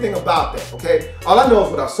don't know anything about that, okay? All I know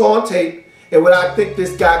is what I saw on tape and what I think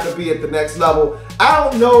this guy could be at the next level. I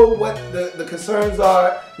don't know what the concerns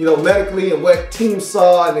are, you know, medically and what teams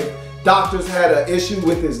saw and if doctors had an issue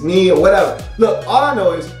with his knee or whatever. Look, all I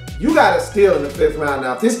know is you got a steal in the 5th round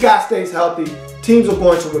now. If this guy stays healthy, teams are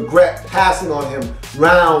going to regret passing on him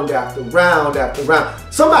round after round after round.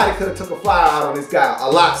 Somebody could have took a flyer out on this guy a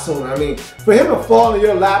lot sooner. I mean, for him to fall in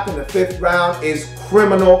your lap in the 5th round is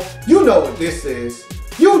criminal. You know what this is.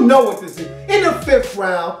 You know what this is. In the 5th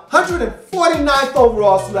round, 149th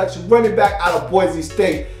overall selection, running back out of Boise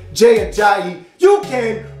State, Jay Ajayi. You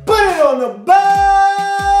can put it on the board.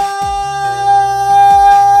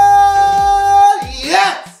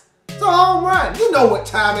 Yes! It's a home run. You know what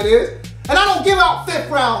time it is. And I don't give out 5th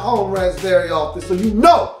round home runs very often, so you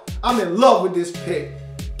know I'm in love with this pick.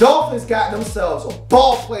 Dolphins got themselves a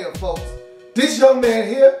ball player, folks. This young man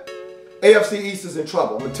here, AFC East is in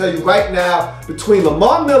trouble. I'm gonna tell you right now, between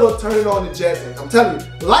Lamar Miller turning on the Jets, and I'm telling you,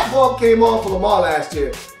 the light bulb came on for Lamar last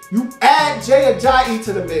year. You add Jay Ajayi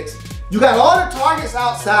to the mix. You got all the targets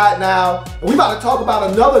outside now, and we about to talk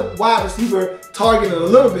about another wide receiver target in a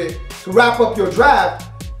little bit to wrap up your draft.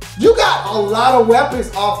 You got a lot of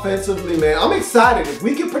weapons offensively, man. I'm excited. If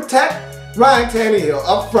we can protect Ryan Tannehill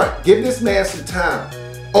up front, give this man some time,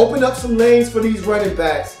 open up some lanes for these running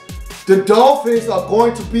backs, the Dolphins are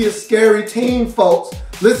going to be a scary team, folks.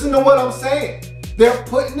 Listen to what I'm saying. They're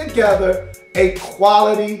putting together a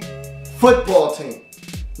quality football team.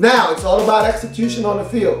 Now, it's all about execution on the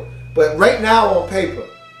field. But right now on paper,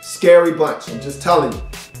 scary bunch. I'm just telling you.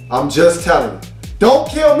 I'm just telling you. Don't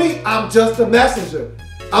kill me. I'm just a messenger.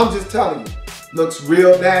 I'm just telling you. Looks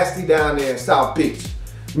real nasty down there in South Beach.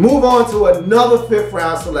 Move on to another 5th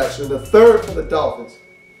round selection, the 3rd for the Dolphins.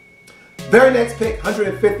 Very next pick,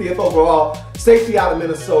 150th overall, safety out of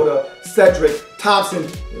Minnesota, Cedric Thompson.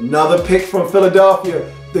 Another pick from Philadelphia.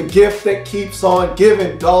 The gift that keeps on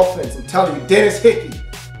giving, Dolphins. I'm telling you, Dennis Hickey.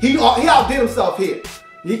 He outdid himself here.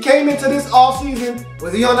 He came into this offseason,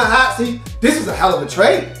 was he on the hot seat? This is a hell of a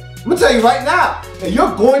trade. I'm gonna tell you right now, and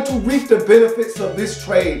you're going to reap the benefits of this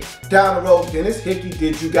trade down the road. Dennis Hickey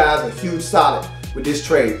did you guys a huge solid with this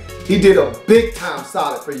trade. He did a big time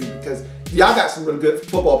solid for you because y'all got some really good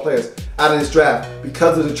football players out of this draft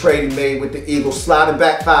because of the trade he made with the Eagles, sliding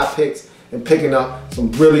back 5 picks and picking up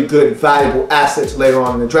some really good, valuable assets later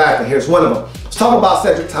on in the draft. And here's one of them. Let's talk about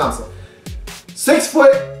Cedric Thompson. 6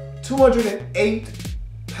 foot, 208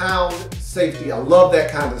 pound safety. I love that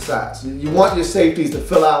kind of size. You want your safeties to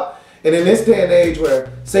fill out. And in this day and age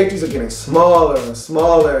where safeties are getting smaller and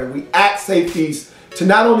smaller, and we ask safeties to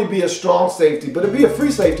not only be a strong safety, but to be a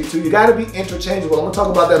free safety too. You got to be interchangeable. I'm going to talk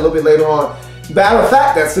about that a little bit later on. Matter of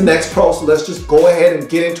fact, that's the next pro, so let's just go ahead and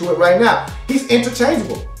get into it right now. He's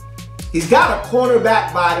interchangeable. He's got a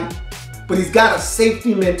cornerback body, but he's got a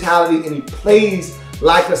safety mentality, and he plays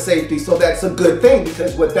like a safety, so that's a good thing,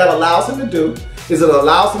 because what that allows him to do is it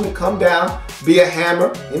allows him to come down, be a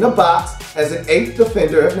hammer in the box as an 8th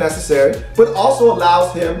defender if necessary, but also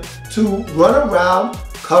allows him to run around,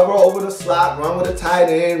 cover over the slot, run with a tight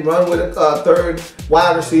end, run with a third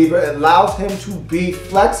wide receiver. It allows him to be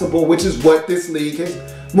flexible, which is what this league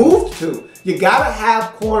has moved to. You gotta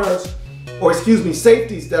have corners, or excuse me,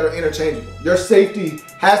 safeties that are interchangeable. Your safety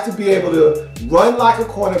has to be able to run like a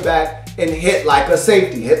cornerback and hit like a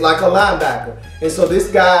safety, hit like a linebacker. And so this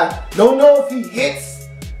guy, don't know if he hits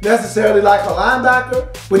necessarily like a linebacker,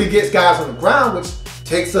 but he gets guys on the ground, which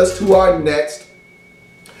takes us to our next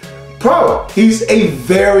pro. He's a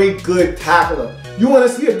very good tackler. You want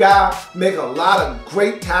to see a guy make a lot of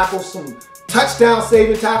great tackles, some touchdown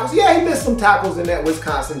saving tackles. Yeah, he missed some tackles in that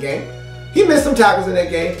Wisconsin game. He missed some tackles in that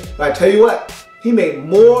game, but I tell you what, he made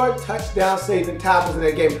more touchdown saving tackles in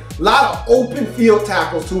that game. A lot of open field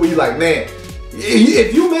tackles too, where you're like, man,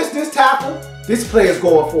 if you miss this tackle, this player's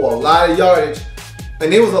going for a lot of yardage.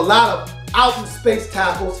 And there was a lot of out in space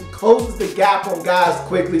tackles. He closes the gap on guys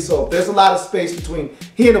quickly, so if there's a lot of space between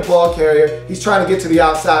he and the ball carrier, he's trying to get to the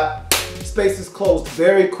outside. Space is closed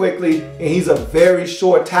very quickly, and he's a very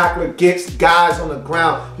short tackler, gets guys on the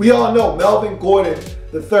ground. We all know Melvin Gordon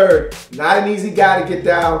III, not an easy guy to get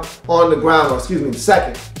down on the ground, or excuse me, the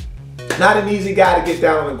second. Not an easy guy to get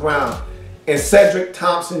down on the ground. And Cedric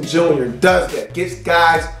Thompson Jr. does that, gets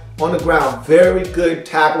guys on the ground. Very good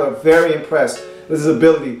tackler, very impressed with his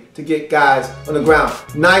ability to get guys on the ground.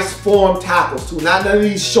 Nice form tackles too, not none of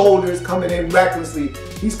these shoulders coming in recklessly.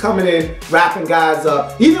 He's coming in, wrapping guys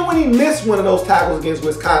up. Even when he missed one of those tackles against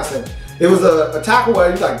Wisconsin, it was a tackle where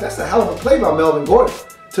you're like, that's a hell of a play by Melvin Gordon.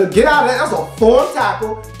 To get out of that, that was a form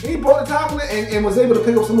tackle. And he brought the tackle and was able to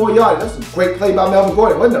pick up some more yardage. That was a great play by Melvin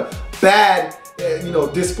Gordon. It wasn't a bad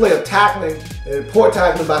display of tackling, poor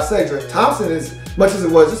tackling by Cedric Thompson, as much as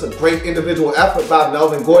it was just a great individual effort by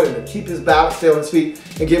Melvin Gordon to keep his balance, stay on his feet,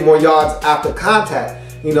 and get more yards after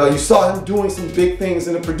contact. You know, you saw him doing some big things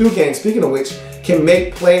in the Purdue game, speaking of which, can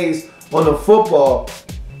make plays on the football.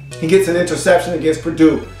 He gets an interception against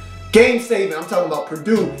Purdue. Game saving, I'm talking about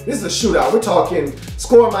Purdue. This is a shootout. We're talking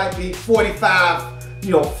score might be 45,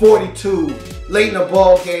 42. Late in the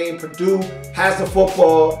ball game, Purdue has the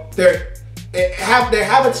football. They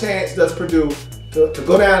have a chance, does Purdue, to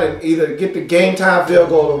go down and either get the game time field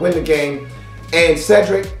goal or win the game. And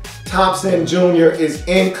Cedric Thompson Jr. is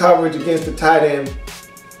in coverage against the tight end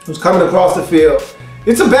who's coming across the field.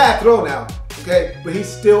 It's a bad throw now, okay? But he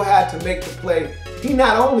still had to make the play. He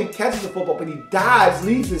not only catches the football, but he dives,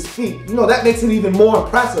 leaves his feet. That makes it even more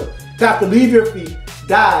impressive to have to leave your feet,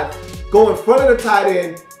 dive, go in front of the tight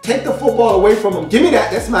end, take the football away from him. Give me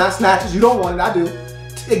that, that's mine, snatches, you don't want it, I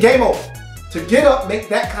do. Game over. To get up, make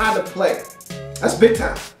that kind of play, that's big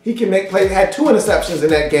time. He can make plays. He had 2 interceptions in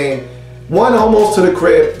that game. One almost to the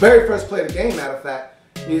crib. Very first play of the game, matter of fact.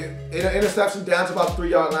 Interception down to about the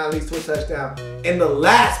 3-yard line, leads to a touchdown. In the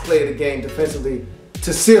last play of the game defensively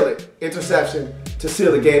to seal it. Interception to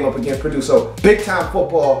seal the game up against Purdue. So big time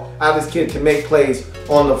football. How this kid can make plays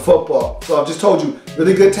on the football. So I've just told you,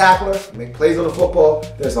 really good tackler, make plays on the football.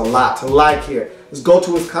 There's a lot to like here. Let's go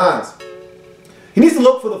to his cons. He needs to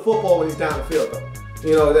look for the football when he's down the field though.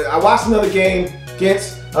 I watched another game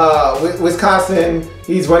against Wisconsin.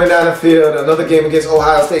 He's running down the field. Another game against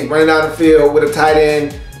Ohio State, running down the field with a tight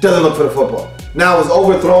end. Doesn't look for the football. Now it was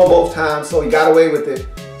overthrown both times, so he got away with it.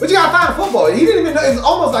 But you gotta find the football. He didn't even know. It's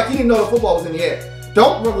almost like he didn't know the football was in the air.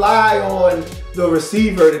 Don't rely on the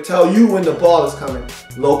receiver to tell you when the ball is coming.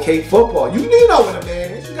 Locate football. You know when a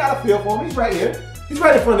man is. You got a feel for him. He's right here. He's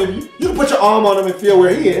right in front of you. You can put your arm on him and feel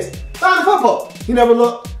where he is. Find the football. He never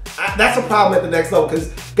looked. That's a problem at the next level,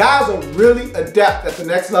 because guys are really adept at the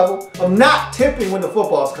next level of not tipping when the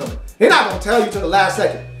football's coming. They're not going to tell you to the last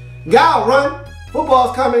second. Guy will run,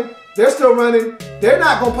 football's coming, they're still running, they're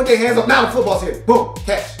not going to put their hands up, now the football's here, boom,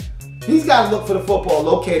 catch. He's got to look for the football,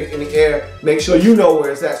 locate it in the air, make sure you know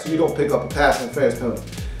where it's at so you don't pick up a pass interference penalty.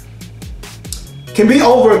 Can be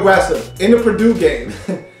over-aggressive. In the Purdue game,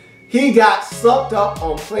 he got sucked up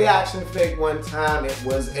on play action fake one time. It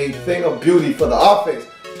was a thing of beauty for the offense.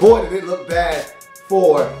 Boy, did it look bad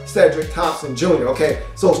for Cedric Thompson Jr., okay?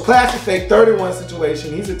 So it's play action fake, 31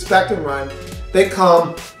 situation. He's expecting run. They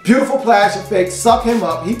come, beautiful play action fake, suck him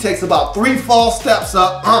up. He takes about 3 false steps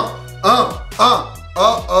up.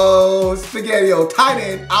 Spaghetti-O, tight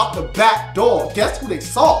end out the back door. Guess who they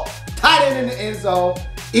saw? Tight end in the end zone.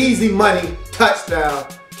 Easy money, touchdown.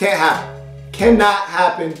 Can't happen. Cannot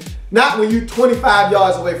happen. Not when you're 25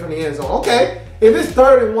 yards away from the end zone. Okay, if it's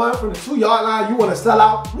 3rd and 1 from the 2-yard line, you want to sell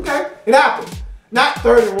out. Okay, it happens. Not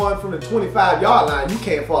 3rd and 1 from the 25-yard line. You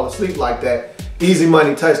can't fall asleep like that. Easy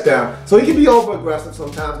money, touchdown. So he can be over-aggressive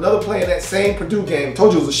sometimes. Another play in that same Purdue game,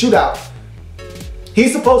 told you it was a shootout.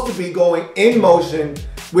 He's supposed to be going in motion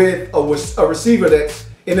with a receiver that's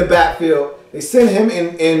in the backfield. They send him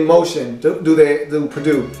in motion, do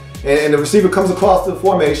Purdue. And the receiver comes across the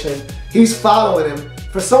formation. He's following him.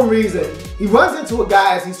 For some reason, he runs into a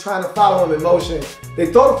guy as he's trying to follow him in motion.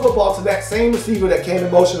 They throw the football to that same receiver that came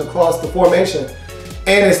in motion across the formation.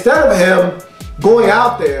 And instead of him going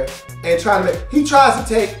out there and he tries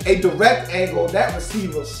to take a direct angle. That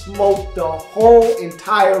receiver smoked the whole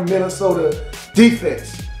entire Minnesota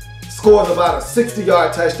defense. Scores about a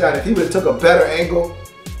 60-yard touchdown. If he would have took a better angle,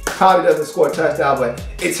 probably doesn't score a touchdown, but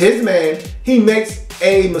it's his man. He makes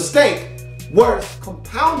a mistake. Worse,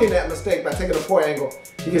 compounding that mistake by taking a poor angle,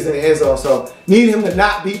 he gets in the end zone. So need him to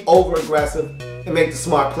not be over aggressive and make the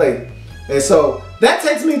smart play. And so that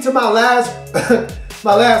takes me to my last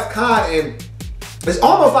my last con, and it's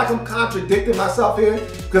almost like I'm contradicting myself here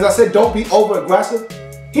because I said don't be over aggressive.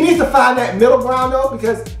 He needs to find that middle ground though,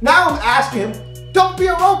 because now I'm asking him, don't be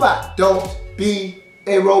a robot. Don't be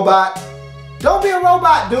a robot. Don't be a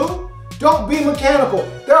robot, dude. Don't be mechanical.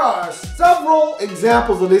 There are several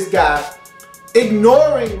examples of this guy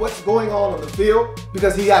ignoring what's going on the field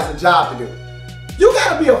because he has a job to do. You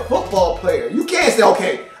gotta be a football player. You can't say,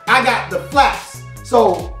 okay, I got the flats.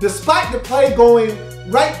 So despite the play going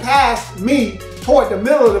right past me toward the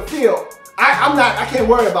middle of the field, I can't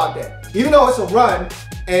worry about that. Even though it's a run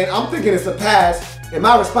and I'm thinking it's a pass and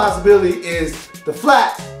my responsibility is the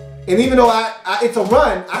flats, and even though it's a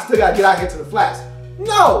run, I still gotta get out here to the flats.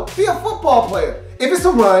 No, be a football player. If it's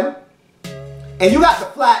a run and you got the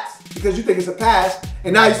flats because you think it's a pass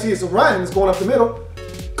and now you see it's a run and it's going up the middle,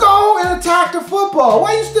 go and attack the football.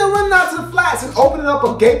 Why are you still running out to the flats and opening up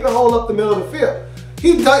a gaping hole up the middle of the field?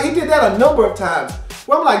 He did that a number of times.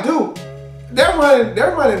 Where I'm like, dude, they're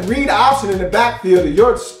running read option in the backfield and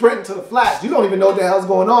you're sprinting to the flats. You don't even know what the hell's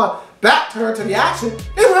going on. Back turn to the action.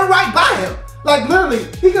 They went right by him. Like literally,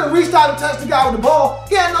 he could have reached out and touched the guy with the ball.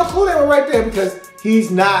 He had no clue they were right there because he's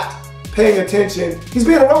not paying attention. He's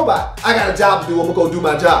being a robot. I got a job to do. I'm gonna go do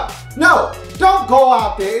my job. No, don't go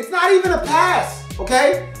out there. It's not even a pass,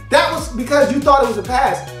 okay? That was because you thought it was a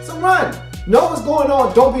pass. It's a run. Know what's going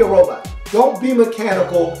on. Don't be a robot. Don't be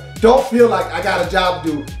mechanical. Don't feel like I got a job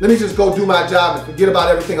to do. Let me just go do my job and forget about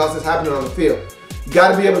everything else that's happening on the field. You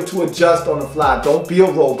gotta be able to adjust on the fly. Don't be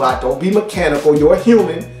a robot. Don't be mechanical. You're a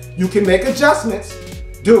human. You can make adjustments.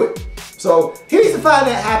 Do it. So he needs to find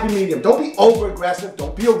that happy medium. Don't be over aggressive.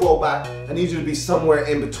 Don't be a robot. I need you to be somewhere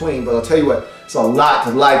in between. But I'll tell you what, it's a lot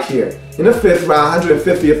to like here. In the 5th round,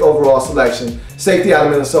 150th overall selection, safety out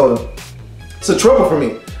of Minnesota. It's a triple for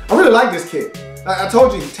me. I really like this kid. I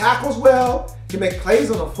told you, he tackles well, he can make plays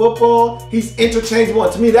on the football, he's interchangeable,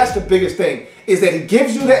 and to me that's the biggest thing, is that he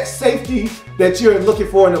gives you that safety that you're looking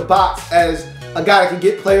for in the box as a guy that can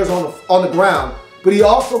get players on the ground, but he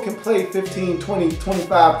also can play 15, 20,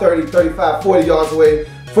 25, 30, 35, 40 yards away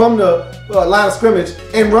from the line of scrimmage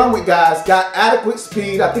and run with guys, got adequate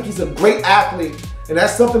speed. I think he's a great athlete, and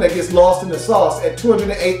that's something that gets lost in the sauce. At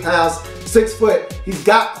 208 pounds, 6 foot, he's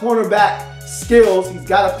got cornerback skills, he's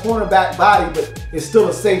got a cornerback body, but is still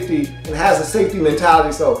a safety and has a safety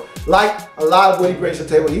mentality. So like a lot of what he brings to the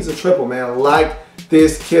table, he's a triple, man. I like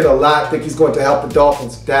this kid a lot. I think he's going to help the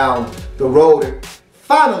Dolphins down the road. And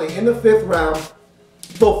finally, in the 5th round,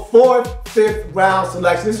 the 4th, 5th round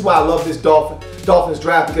selection. This is why I love this Dolphins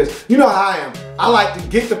draft, because you know how I am. I like to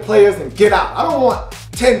get the players and get out. I don't want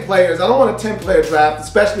 10 players. I don't want a 10-player draft,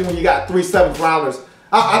 especially when you got 3 7th rounders.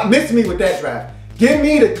 Miss me with that draft. Give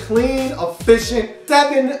me the clean, efficient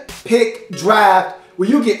 7-pick draft where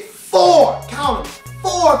you get 4, count them,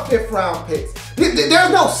 4 5th round picks. There's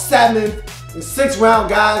no 7th and 6th round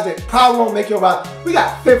guys that probably won't make your roster. We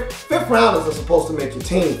got 5th rounders that are supposed to make your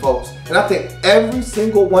team, folks. And I think every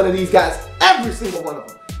single one of these guys, every single one of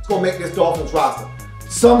them, is going to make this Dolphins roster.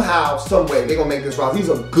 Somehow, some way, they're going to make this roster. These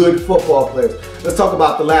are good football players. Let's talk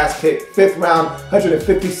about the last pick, 5th round,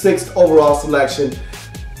 156th overall selection.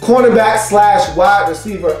 Cornerback / wide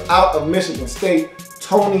receiver out of Michigan State,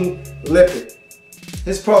 Tony Lippett.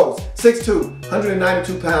 His pros, 6'2",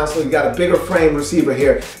 192 pounds, so you got a bigger frame receiver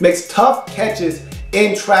here. Makes tough catches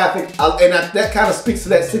in traffic, and that kind of speaks to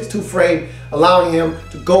that 6'2" frame, allowing him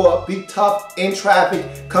to go up, be tough in traffic,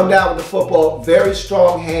 come down with the football, very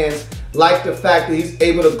strong hands. Like the fact that he's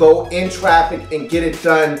able to go in traffic and get it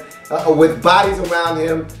done with bodies around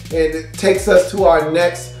him. And it takes us to our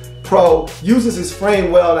next pro. Uses his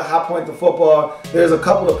frame well to high point the football. There's a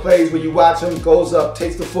couple of plays where you watch him, goes up,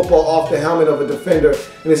 takes the football off the helmet of a defender,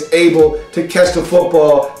 and is able to catch the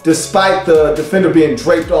football despite the defender being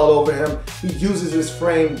draped all over him. He uses his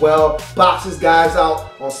frame well, boxes guys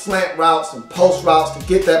out on slant routes and post routes to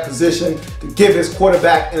get that position, to give his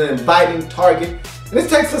quarterback an inviting target. And this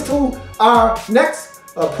takes us to our next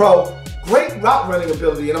pro. Great route running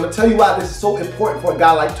ability, and I'm going to tell you why this is so important for a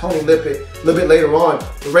guy like Tony Lippett a little bit later on.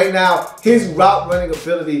 But right now, his route running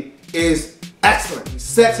ability is excellent. He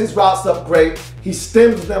sets his routes up great. He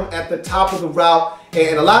stems them at the top of the route,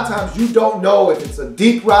 and a lot of times you don't know if it's a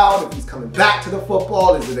deep route, if he's coming back to the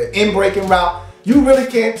football, is it an in-breaking route? You really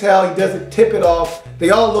can't tell. He doesn't tip it off. They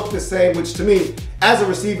all look the same, which to me, as a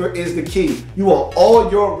receiver, is the key. You want all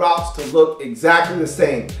your routes to look exactly the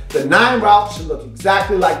same. The 9 routes should look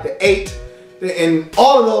exactly like the 8, and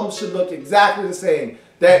all of them should look exactly the same.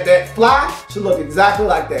 That fly should look exactly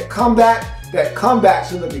like that comeback. That comeback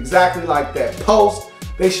should look exactly like that post.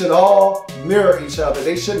 They should all mirror each other.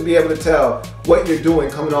 They shouldn't be able to tell what you're doing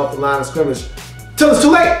coming off the line of scrimmage till it's too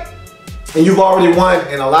late. And you've already won,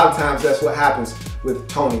 and a lot of times that's what happens with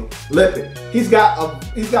Tony Lippett. He's got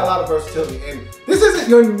a lot of versatility, and this isn't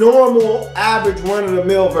your normal average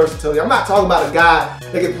run-of-the-mill versatility. I'm not talking about a guy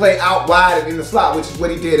that can play out wide and in the slot, which is what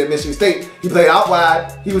he did at Michigan State. He played out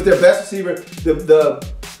wide. He was their best receiver, the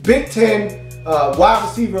Big Ten wide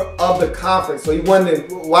receiver of the conference. So he won the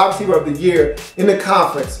wide receiver of the year in the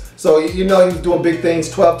conference. So you know he was doing big things,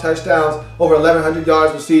 12 touchdowns, over 1,100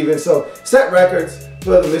 yards receiving. So set records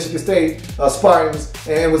for the Michigan State Spartans,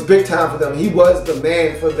 and was big time for them. He was the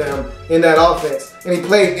man for them in that offense. And he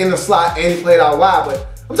played in the slot and he played out wide. But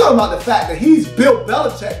I'm talking about the fact that he's Bill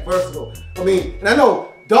Belichick versatile. I mean, and I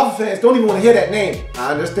know Dolphins fans don't even want to hear that name.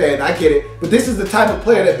 I understand, I get it. But this is the type of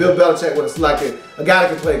player that Bill Belichick would have selected. A guy that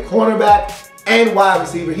can play cornerback and wide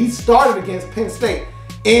receiver. He started against Penn State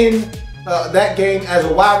in that game as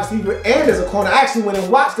a wide receiver and as a corner. I actually went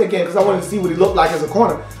and watched that game because I wanted to see what he looked like as a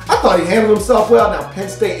corner. I thought he handled himself well. Now, Penn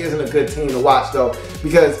State isn't a good team to watch, though,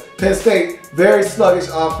 because Penn State, very sluggish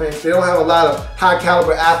offense. They don't have a lot of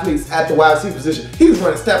high-caliber athletes at the wide receiver position. He was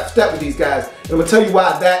running step for step with these guys. And I'm going to tell you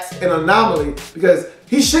why that's an anomaly, because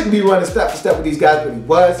he shouldn't be running step for step with these guys, but he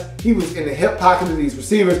was. He was in the hip pocket of these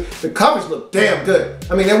receivers. The coverage looked damn good.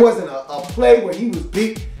 I mean, there wasn't a play where he was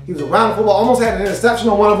beat. He was around the football, almost had an interception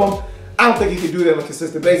on one of them. I don't think he can do that on a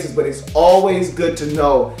consistent basis, but it's always good to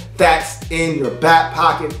know that's in your back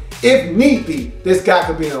pocket. If need be, this guy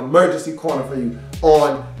could be an emergency corner for you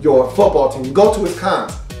on your football team. Go to his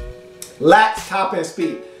cons. Lacks top end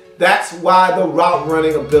speed. That's why the route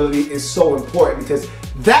running ability is so important, because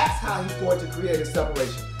that's how he's going to create a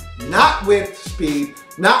separation. Not with speed,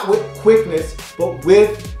 not with quickness, but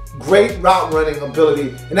with great route running ability.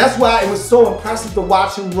 And that's why it was so impressive to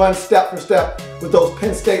watch him run step for step with those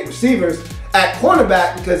Penn State receivers at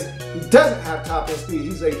cornerback, because he doesn't have top end speed.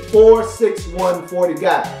 He's a 4'6", 40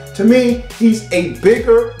 guy. To me, he's a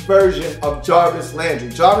bigger version of Jarvis Landry.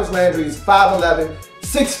 Jarvis Landry is 5'11",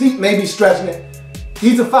 6 feet, maybe stretching it.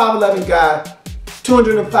 He's a 5'11" guy,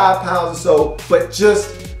 205 pounds or so, but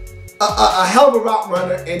just a hell of a route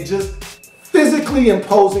runner and just physically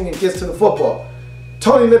imposing and gets to the football.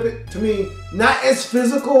 Tony Lippett, to me, not as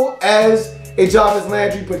physical as a Jarvis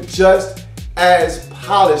Landry, but just as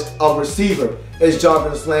polished a receiver as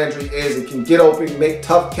Jarvis Landry is. It can get open, make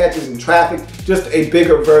tough catches in traffic, just a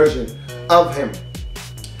bigger version of him.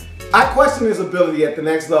 I question his ability at the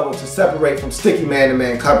next level to separate from sticky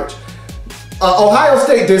man-to-man coverage. Ohio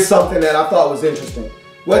State did something that I thought was interesting.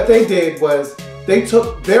 What they did was they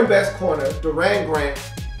took their best corner, Duran Grant,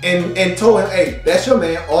 and told him, hey, that's your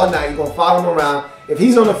man all night. You're going to follow him around. If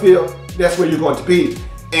he's on the field, that's where you're going to be.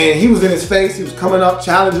 And he was in his face. He was coming up,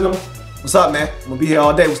 challenging him. What's up, man? I'm going to be here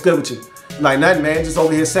all day. What's good with you? Like, nothing, man. Just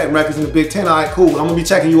over here setting records in the Big Ten. All right, cool. I'm going to be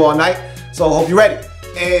checking you all night. So I hope you're ready.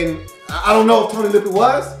 And I don't know if Tony Lippett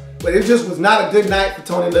was, but it just was not a good night for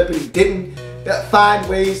Tony Lippett. He didn't find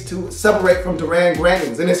ways to separate from Duran Grant. He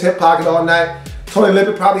was in his hip pocket all night. Tony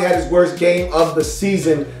Lippett probably had his worst game of the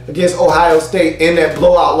season against Ohio State in that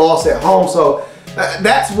blowout loss at home. So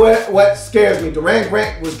that's what scares me. Duran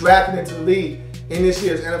Grant was drafted into the league in this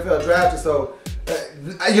year's NFL draft. So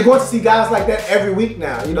you're going to see guys like that every week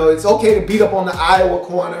now. You know, it's okay to beat up on the Iowa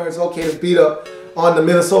corner. It's okay to beat up on the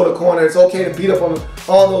Minnesota corner. It's okay to beat up on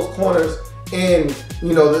all those corners in,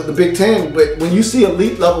 you know, the Big Ten. But when you see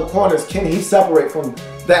elite level corners, can he separate from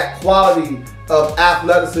that quality of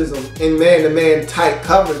athleticism in man-to-man tight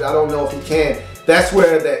coverage? I don't know if he can. That's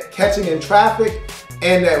where that catching in traffic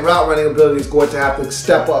and that route running ability is going to have to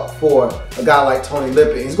step up for a guy like Tony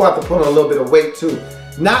Lippett. He's going to have to put on a little bit of weight too.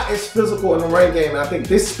 Not as physical in the run game, and I think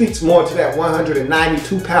this speaks more to that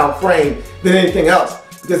 192-pound frame than anything else.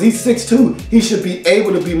 Because he's 6'2", he should be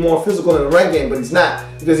able to be more physical in the run game, but he's not.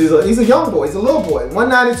 Because he's a young boy, he's a little boy.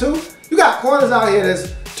 192, you got corners out here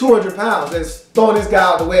that's 200 pounds that's throwing this guy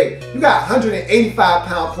out the way. You got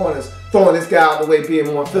 185-pound corners throwing this guy out the way, being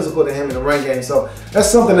more physical than him in the run game. So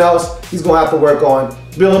that's something else he's going to have to work on.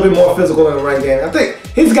 Be a little bit more physical in the run game. I think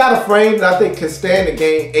he's got a frame that I think can stand to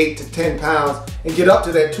gain 8 to 10 pounds and get up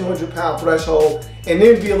to that 200-pound threshold, and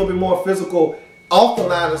then be a little bit more physical off the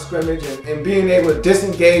line of scrimmage and being able to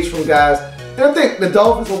disengage from guys. And I think the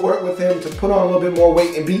Dolphins will work with him to put on a little bit more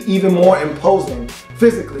weight and be even more imposing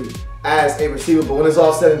physically as a receiver. But when it's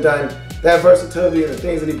all said and done, that versatility and the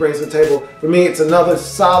things that he brings to the table, for me, it's another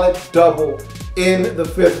solid double in the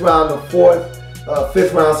 5th round. The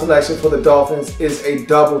 5th round selection for the Dolphins is a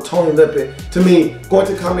double. Tony Lippett, to me, going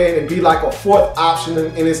to come in and be like a 4th option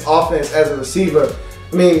in his offense as a receiver.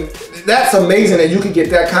 I mean, that's amazing that you can get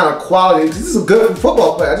that kind of quality. This is a good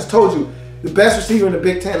football player. I just told you, the best receiver in the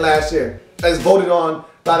Big Ten last year, as voted on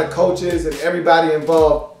by the coaches and everybody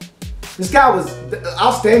involved. This guy was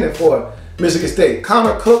outstanding for Michigan State.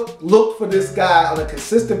 Connor Cook looked for this guy on a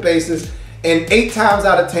consistent basis, and 8 times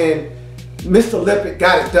out of 10, Mr. Lippett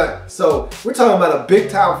got it done. So we're talking about a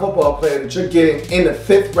big-time football player that you're getting in the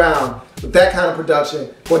 5th round with that kind of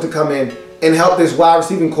production, going to come in and help this wide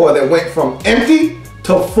receiving core that went from empty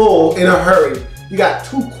to full in a hurry. You got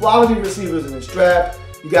 2 quality receivers in this draft.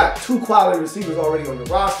 You got 2 quality receivers already on the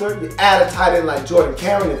roster. You add a tight end like Jordan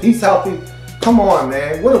Cameron if he's healthy. Come on,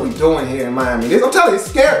 man. What are we doing here in Miami? I'm telling you, it's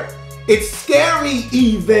scary. It's scary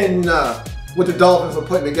even what the Dolphins are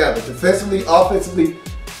putting together. Defensively, offensively,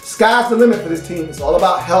 sky's the limit for this team. It's all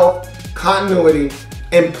about health, continuity,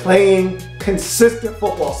 and playing consistent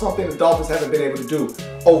football, something the Dolphins haven't been able to do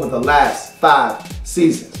over the last 5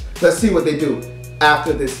 seasons. Let's see what they do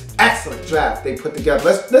after this excellent draft they put together.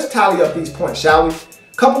 Let's tally up these points, shall we?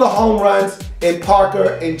 Couple of home runs in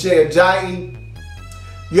Parker and Jay Ajayi.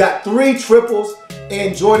 You got 3 triples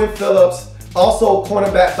in Jordan Phillips. Also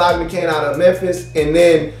cornerback Bobby McCain out of Memphis. And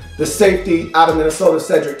then the safety out of Minnesota,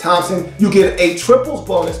 Cedric Thompson. You get a triples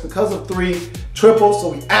bonus because of 3 triples. So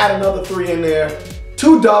we add another 3 in there.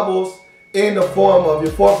 2 doubles in the form of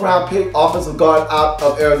your 4th round pick, offensive guard out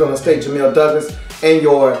of Arizona State, Jamil Douglas. And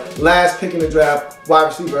your last pick in the draft, wide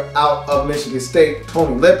receiver out of Michigan State,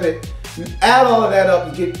 Tony Lippett. You add all of that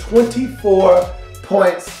up, you get 24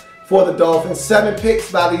 points for the Dolphins. 7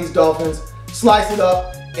 picks by these Dolphins. Slice it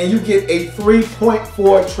up, and you get a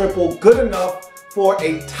 3.4 triple, good enough for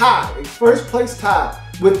a tie, a 1st place tie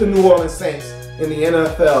with the New Orleans Saints in the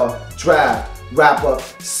NFL Draft Wrap-Up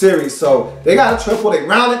Series. So they got a triple, they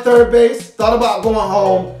rounded 3rd base, thought about going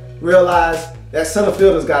home, realized that center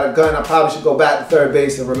fielder's got a gun. I probably should go back to 3rd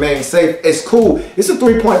base and remain safe. It's cool. It's a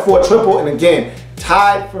 3.4 triple, and again,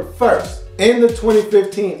 tied for 1st in the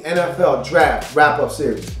 2015 NFL Draft Wrap-Up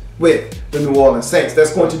Series with the New Orleans Saints.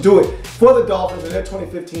 That's going to do it for the Dolphins in their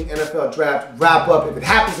 2015 NFL Draft Wrap-Up. If it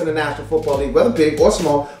happens in the National Football League, whether big or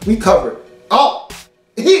small, we cover it all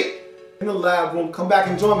here in the lab room. Come back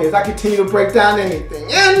and join me as I continue to break down anything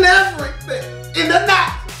and everything in the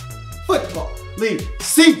National Football League.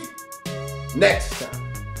 See you next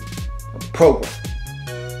time on the program.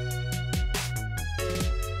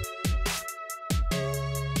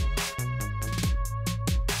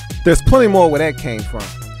 There's plenty more where that came from.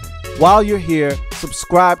 While you're here,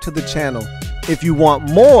 subscribe to the channel. If you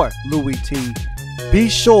want more Louie T, be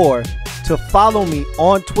sure to follow me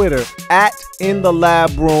on Twitter at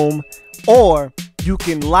InTheLabRoom, or you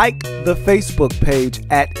can like the Facebook page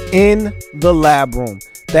at In the Lab Room.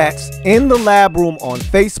 That's In the Lab Room on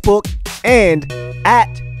Facebook and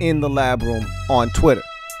at In the Lab Room on Twitter.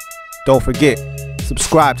 Don't forget,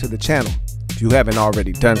 subscribe to the channel if you haven't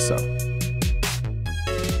already done so.